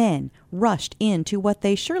 men rushed into what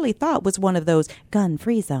they surely thought was one of those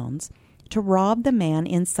gun-free zones to rob the man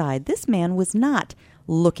inside. This man was not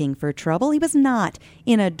looking for trouble. He was not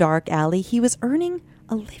in a dark alley. He was earning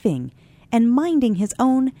a living and minding his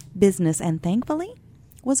own business, and thankfully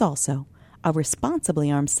was also a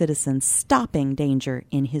responsibly armed citizen stopping danger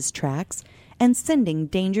in his tracks and sending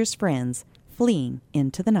danger's friends fleeing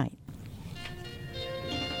into the night.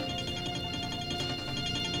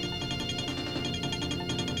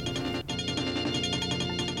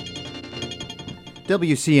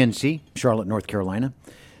 WCNC, Charlotte, North Carolina.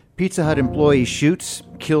 Pizza Hut employee shoots,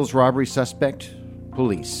 kills robbery suspect,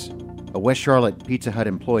 police. A West Charlotte Pizza Hut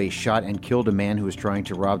employee shot and killed a man who was trying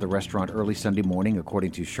to rob the restaurant early Sunday morning,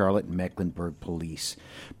 according to Charlotte and Mecklenburg police.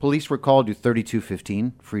 Police were called to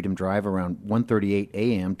 3215 Freedom Drive around 1:38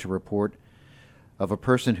 a.m. to report of a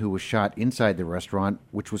person who was shot inside the restaurant,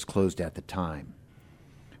 which was closed at the time.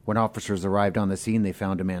 When officers arrived on the scene, they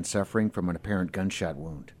found a man suffering from an apparent gunshot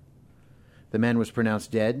wound. The man was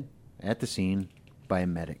pronounced dead at the scene by a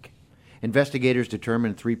medic. Investigators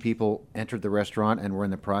determined 3 people entered the restaurant and were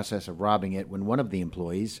in the process of robbing it when one of the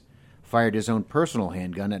employees fired his own personal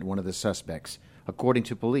handgun at one of the suspects. According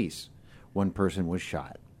to police, 1 person was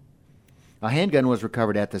shot. A handgun was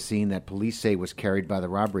recovered at the scene that police say was carried by the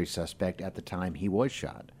robbery suspect at the time he was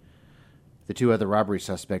shot. The 2 other robbery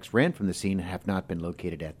suspects ran from the scene and have not been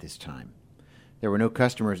located at this time. There were no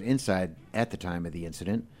customers inside at the time of the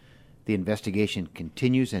incident. The investigation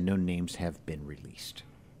continues and no names have been released.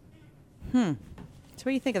 So what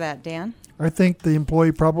do you think of that, Dan? I think the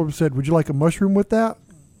employee probably said, "Would you like a mushroom with that?"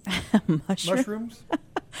 Mushrooms?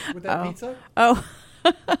 With that pizza? Oh,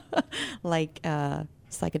 like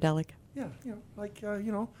psychedelic. Yeah, you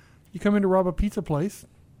come in to rob a pizza place.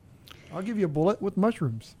 I'll give you a bullet with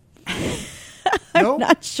mushrooms. I'm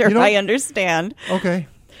not sure I understand. Okay.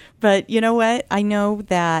 But you know what? I know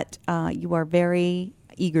that you are very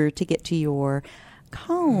eager to get to your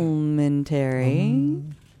commentary.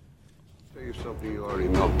 Tell you something you already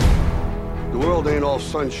know. The world ain't all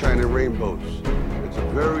sunshine and rainbows. It's a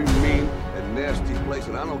very mean and nasty place,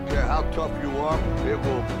 and I don't care how tough you are, it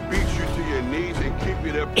will beat you to your knees and keep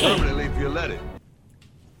you there permanently if you let it.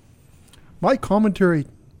 My commentary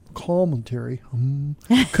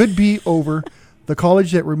could be over the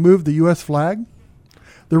college that removed the U.S. flag.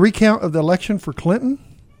 The recount of the election for Clinton.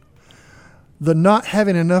 The not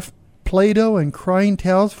having enough Play-Doh and crying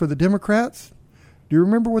towels for the Democrats. Do you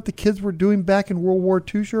remember what the kids were doing back in World War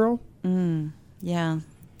II, Cheryl? Yeah.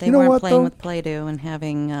 They weren't playing with Play-Doh and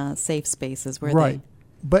having safe spaces, were they? Right.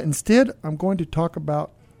 But instead, I'm going to talk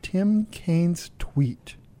about Tim Kaine's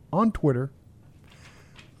tweet on Twitter.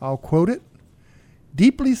 I'll quote it.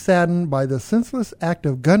 Deeply saddened by the senseless act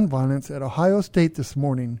of gun violence at Ohio State this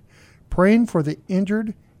morning, praying for the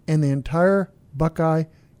injured and the entire Buckeye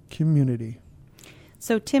community.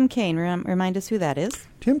 So Tim Kaine, remind us who that is.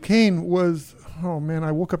 Tim Kaine was, oh man,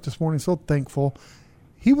 I woke up this morning so thankful.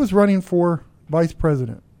 He was running for vice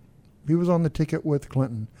president. He was on the ticket with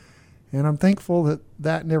Clinton. And I'm thankful that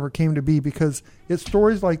that never came to be, because it's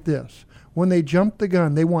stories like this. When they jump the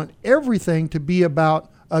gun, they want everything to be about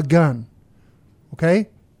a gun. Okay?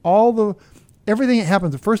 Everything that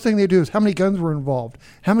happens, the first thing they do is how many guns were involved,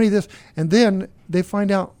 how many this, and then they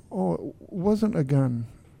find out, oh, it wasn't a gun.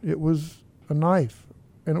 It was a knife,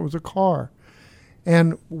 and it was a car.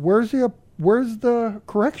 And where's the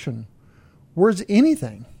correction? Where's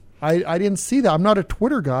anything? I didn't see that. I'm not a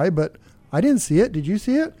Twitter guy, but I didn't see it. Did you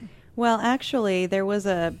see it? Well, actually, there was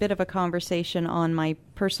a bit of a conversation on my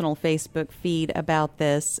personal Facebook feed about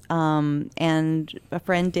this, and a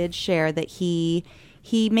friend did share that he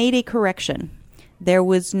made a correction. There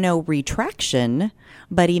was no retraction,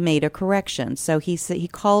 but he made a correction. So he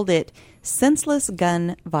called it senseless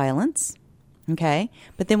gun violence. Okay,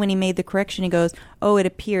 but then when he made the correction, he goes, "Oh, it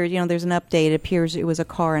appeared, there's an update. It appears it was a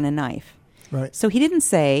car and a knife." Right. So he didn't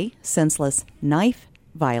say senseless knife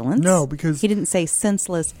violence. No, because he didn't say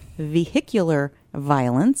senseless vehicular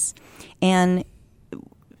violence. And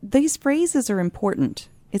these phrases are important.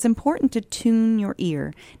 It's important to tune your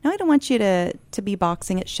ear. Now, I don't want you to be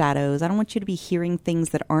boxing at shadows. I don't want you to be hearing things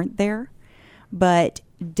that aren't there. But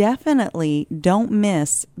definitely don't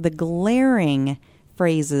miss the glaring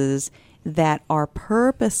phrases that are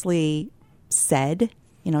purposely said,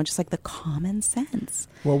 just like the common sense.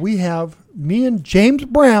 Well, me and James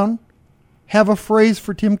Brown have a phrase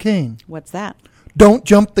for Tim Kaine. What's that? Don't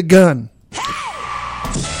jump the gun.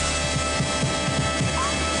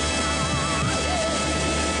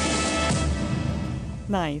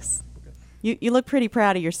 Nice. You look pretty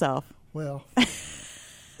proud of yourself. Well, I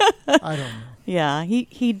don't know. Yeah,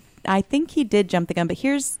 I think he did jump the gun, but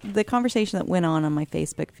here's the conversation that went on my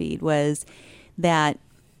Facebook feed was that,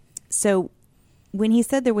 so when he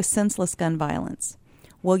said there was senseless gun violence,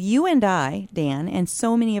 well, you and I, Dan, and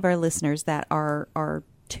so many of our listeners that are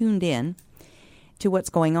tuned in to what's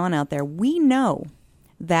going on out there, we know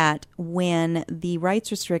that when the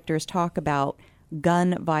rights restrictors talk about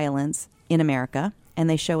gun violence in America, and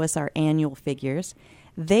they show us our annual figures,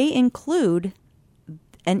 they include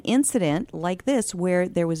an incident like this where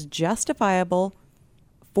there was justifiable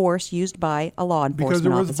force used by a law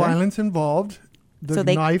enforcement officer. Because there was violence involved. The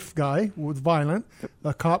knife guy was violent.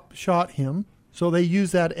 A cop shot him. So they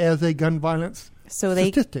use that as a gun violence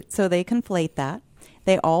statistic. So they conflate that.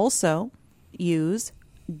 They also use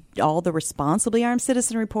all the responsibly armed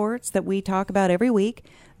citizen reports that we talk about every week.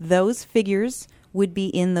 Those figures would be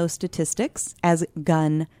in those statistics as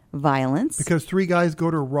gun violence. Because 3 guys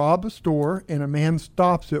go to rob a store and a man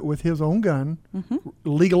stops it with his own gun,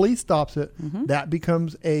 legally stops it, that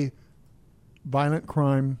becomes a violent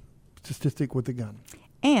crime statistic with the gun.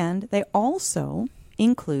 And they also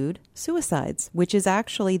include suicides, which is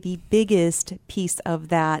actually the biggest piece of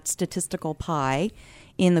that statistical pie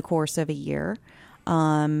in the course of a year.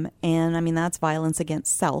 And I mean, that's violence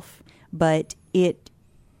against self, but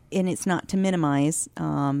it's not to minimize,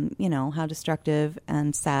 how destructive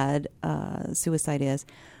and sad suicide is.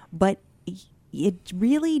 But it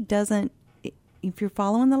really doesn't, if you're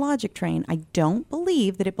following the logic train, I don't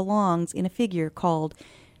believe that it belongs in a figure called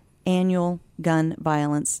annual gun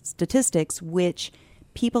violence statistics, which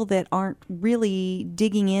people that aren't really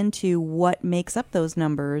digging into what makes up those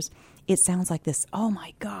numbers, it sounds like this, oh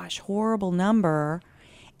my gosh, horrible number.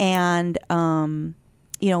 And,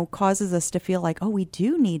 causes us to feel like, oh, we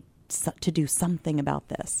do need to do something about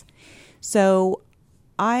this. So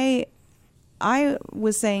I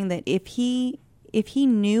was saying that if he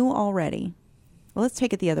knew already, well, let's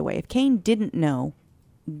take it the other way. If Kaine didn't know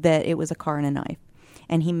that it was a car and a knife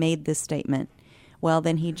and he made this statement, well,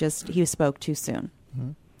 then he spoke too soon.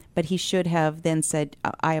 Mm-hmm. But he should have then said,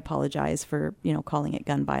 I apologize for, calling it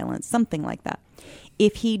gun violence, something like that.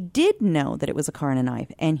 If he did know that it was a car and a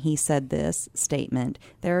knife and he said this statement,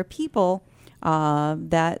 there are people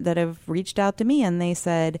that have reached out to me and they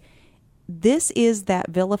said, this is that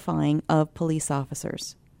vilifying of police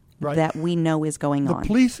officers that we know is going on. The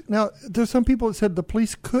police, now, there's some people that said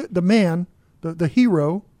the man the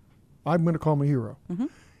hero, I'm going to call him a hero, Mm-hmm.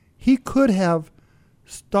 he could have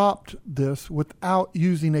stopped this without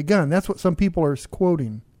using a gun. That's what some people are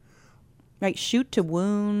quoting. Right, shoot to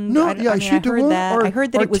wound. No, I yeah, shoot I to heard wound. that. I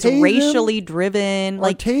heard that it was racially driven. Or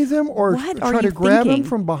tase him, or what are try you to grab thinking? him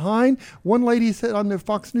from behind. One lady said on the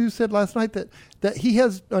Fox News said last night that he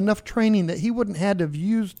has enough training that he wouldn't had to have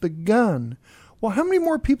used the gun. Well, how many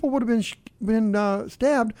more people would have been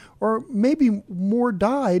stabbed, or maybe more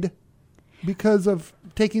died because of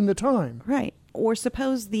taking the time? Right. Or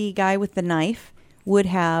suppose the guy with the knife would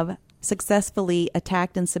have successfully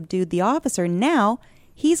attacked and subdued the officer. Now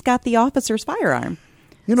he's got the officer's firearm.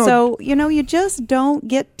 So, you just don't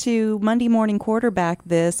get to Monday morning quarterback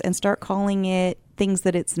this and start calling it things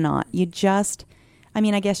that it's not. You just,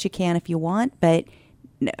 I guess you can if you want, but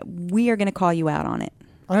we are going to call you out on it.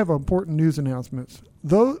 I have important news announcements.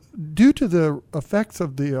 Though, due to the effects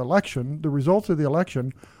of the election, the results of the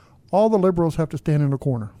election, all the liberals have to stand in a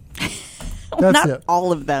corner. That's Not it.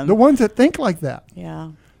 all of them. The ones that think like that.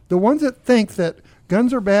 Yeah. The ones that think that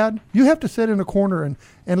guns are bad, you have to sit in a corner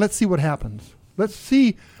and let's see what happens. Let's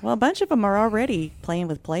see. Well, a bunch of them are already playing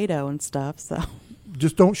with Play-Doh and stuff, so.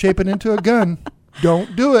 Just don't shape it into a gun.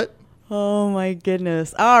 Don't do it. Oh, my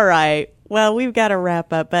goodness. All right. Well, we've got to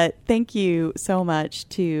wrap up, but thank you so much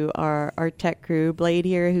to our tech crew, Blade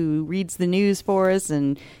here, who reads the news for us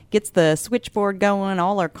and gets the switchboard going,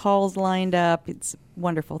 all our calls lined up. It's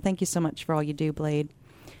wonderful. Thank you so much for all you do, Blade.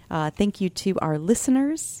 Thank you to our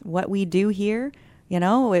listeners. What we do here,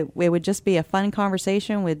 it would just be a fun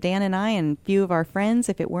conversation with Dan and I and a few of our friends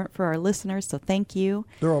if it weren't for our listeners, so thank you.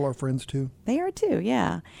 They're all our friends, too. They are, too,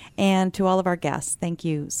 yeah. And to all of our guests, thank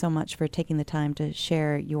you so much for taking the time to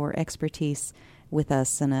share your expertise with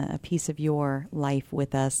us and a piece of your life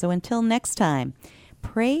with us. So until next time,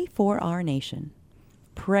 pray for our nation.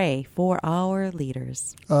 Pray for our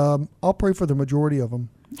leaders. I'll pray for the majority of them.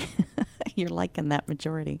 You're liking that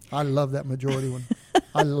majority. I love that majority one.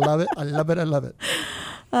 I love it. I love it. I love it.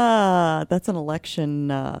 That's an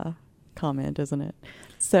election comment, isn't it?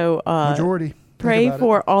 So majority. Pray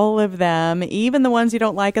for all of them, even the ones you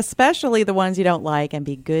don't like, especially the ones you don't like, and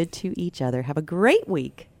be good to each other. Have a great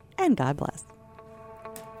week, and God bless.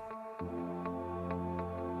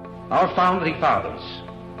 Our founding fathers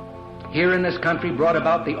here in this country brought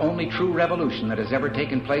about the only true revolution that has ever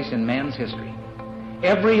taken place in man's history.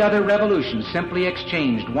 Every other revolution simply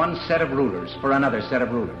exchanged one set of rulers for another set of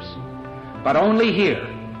rulers. But only here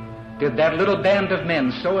did that little band of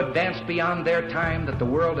men so advanced beyond their time that the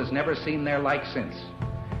world has never seen their like since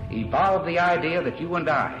evolve the idea that you and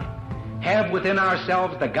I have within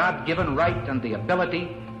ourselves the God-given right and the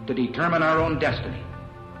ability to determine our own destiny.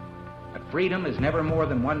 But freedom is never more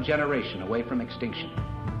than one generation away from extinction.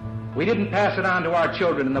 We didn't pass it on to our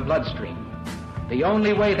children in the bloodstream. The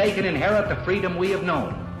only way they can inherit the freedom we have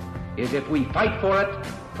known is if we fight for it,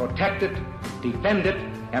 protect it, defend it,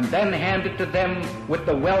 and then hand it to them with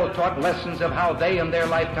the well-taught lessons of how they in their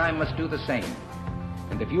lifetime must do the same.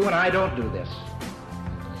 And if you and I don't do this,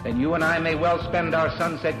 then you and I may well spend our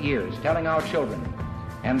sunset years telling our children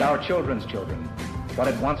and our children's children what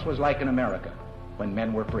it once was like in America when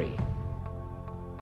men were free.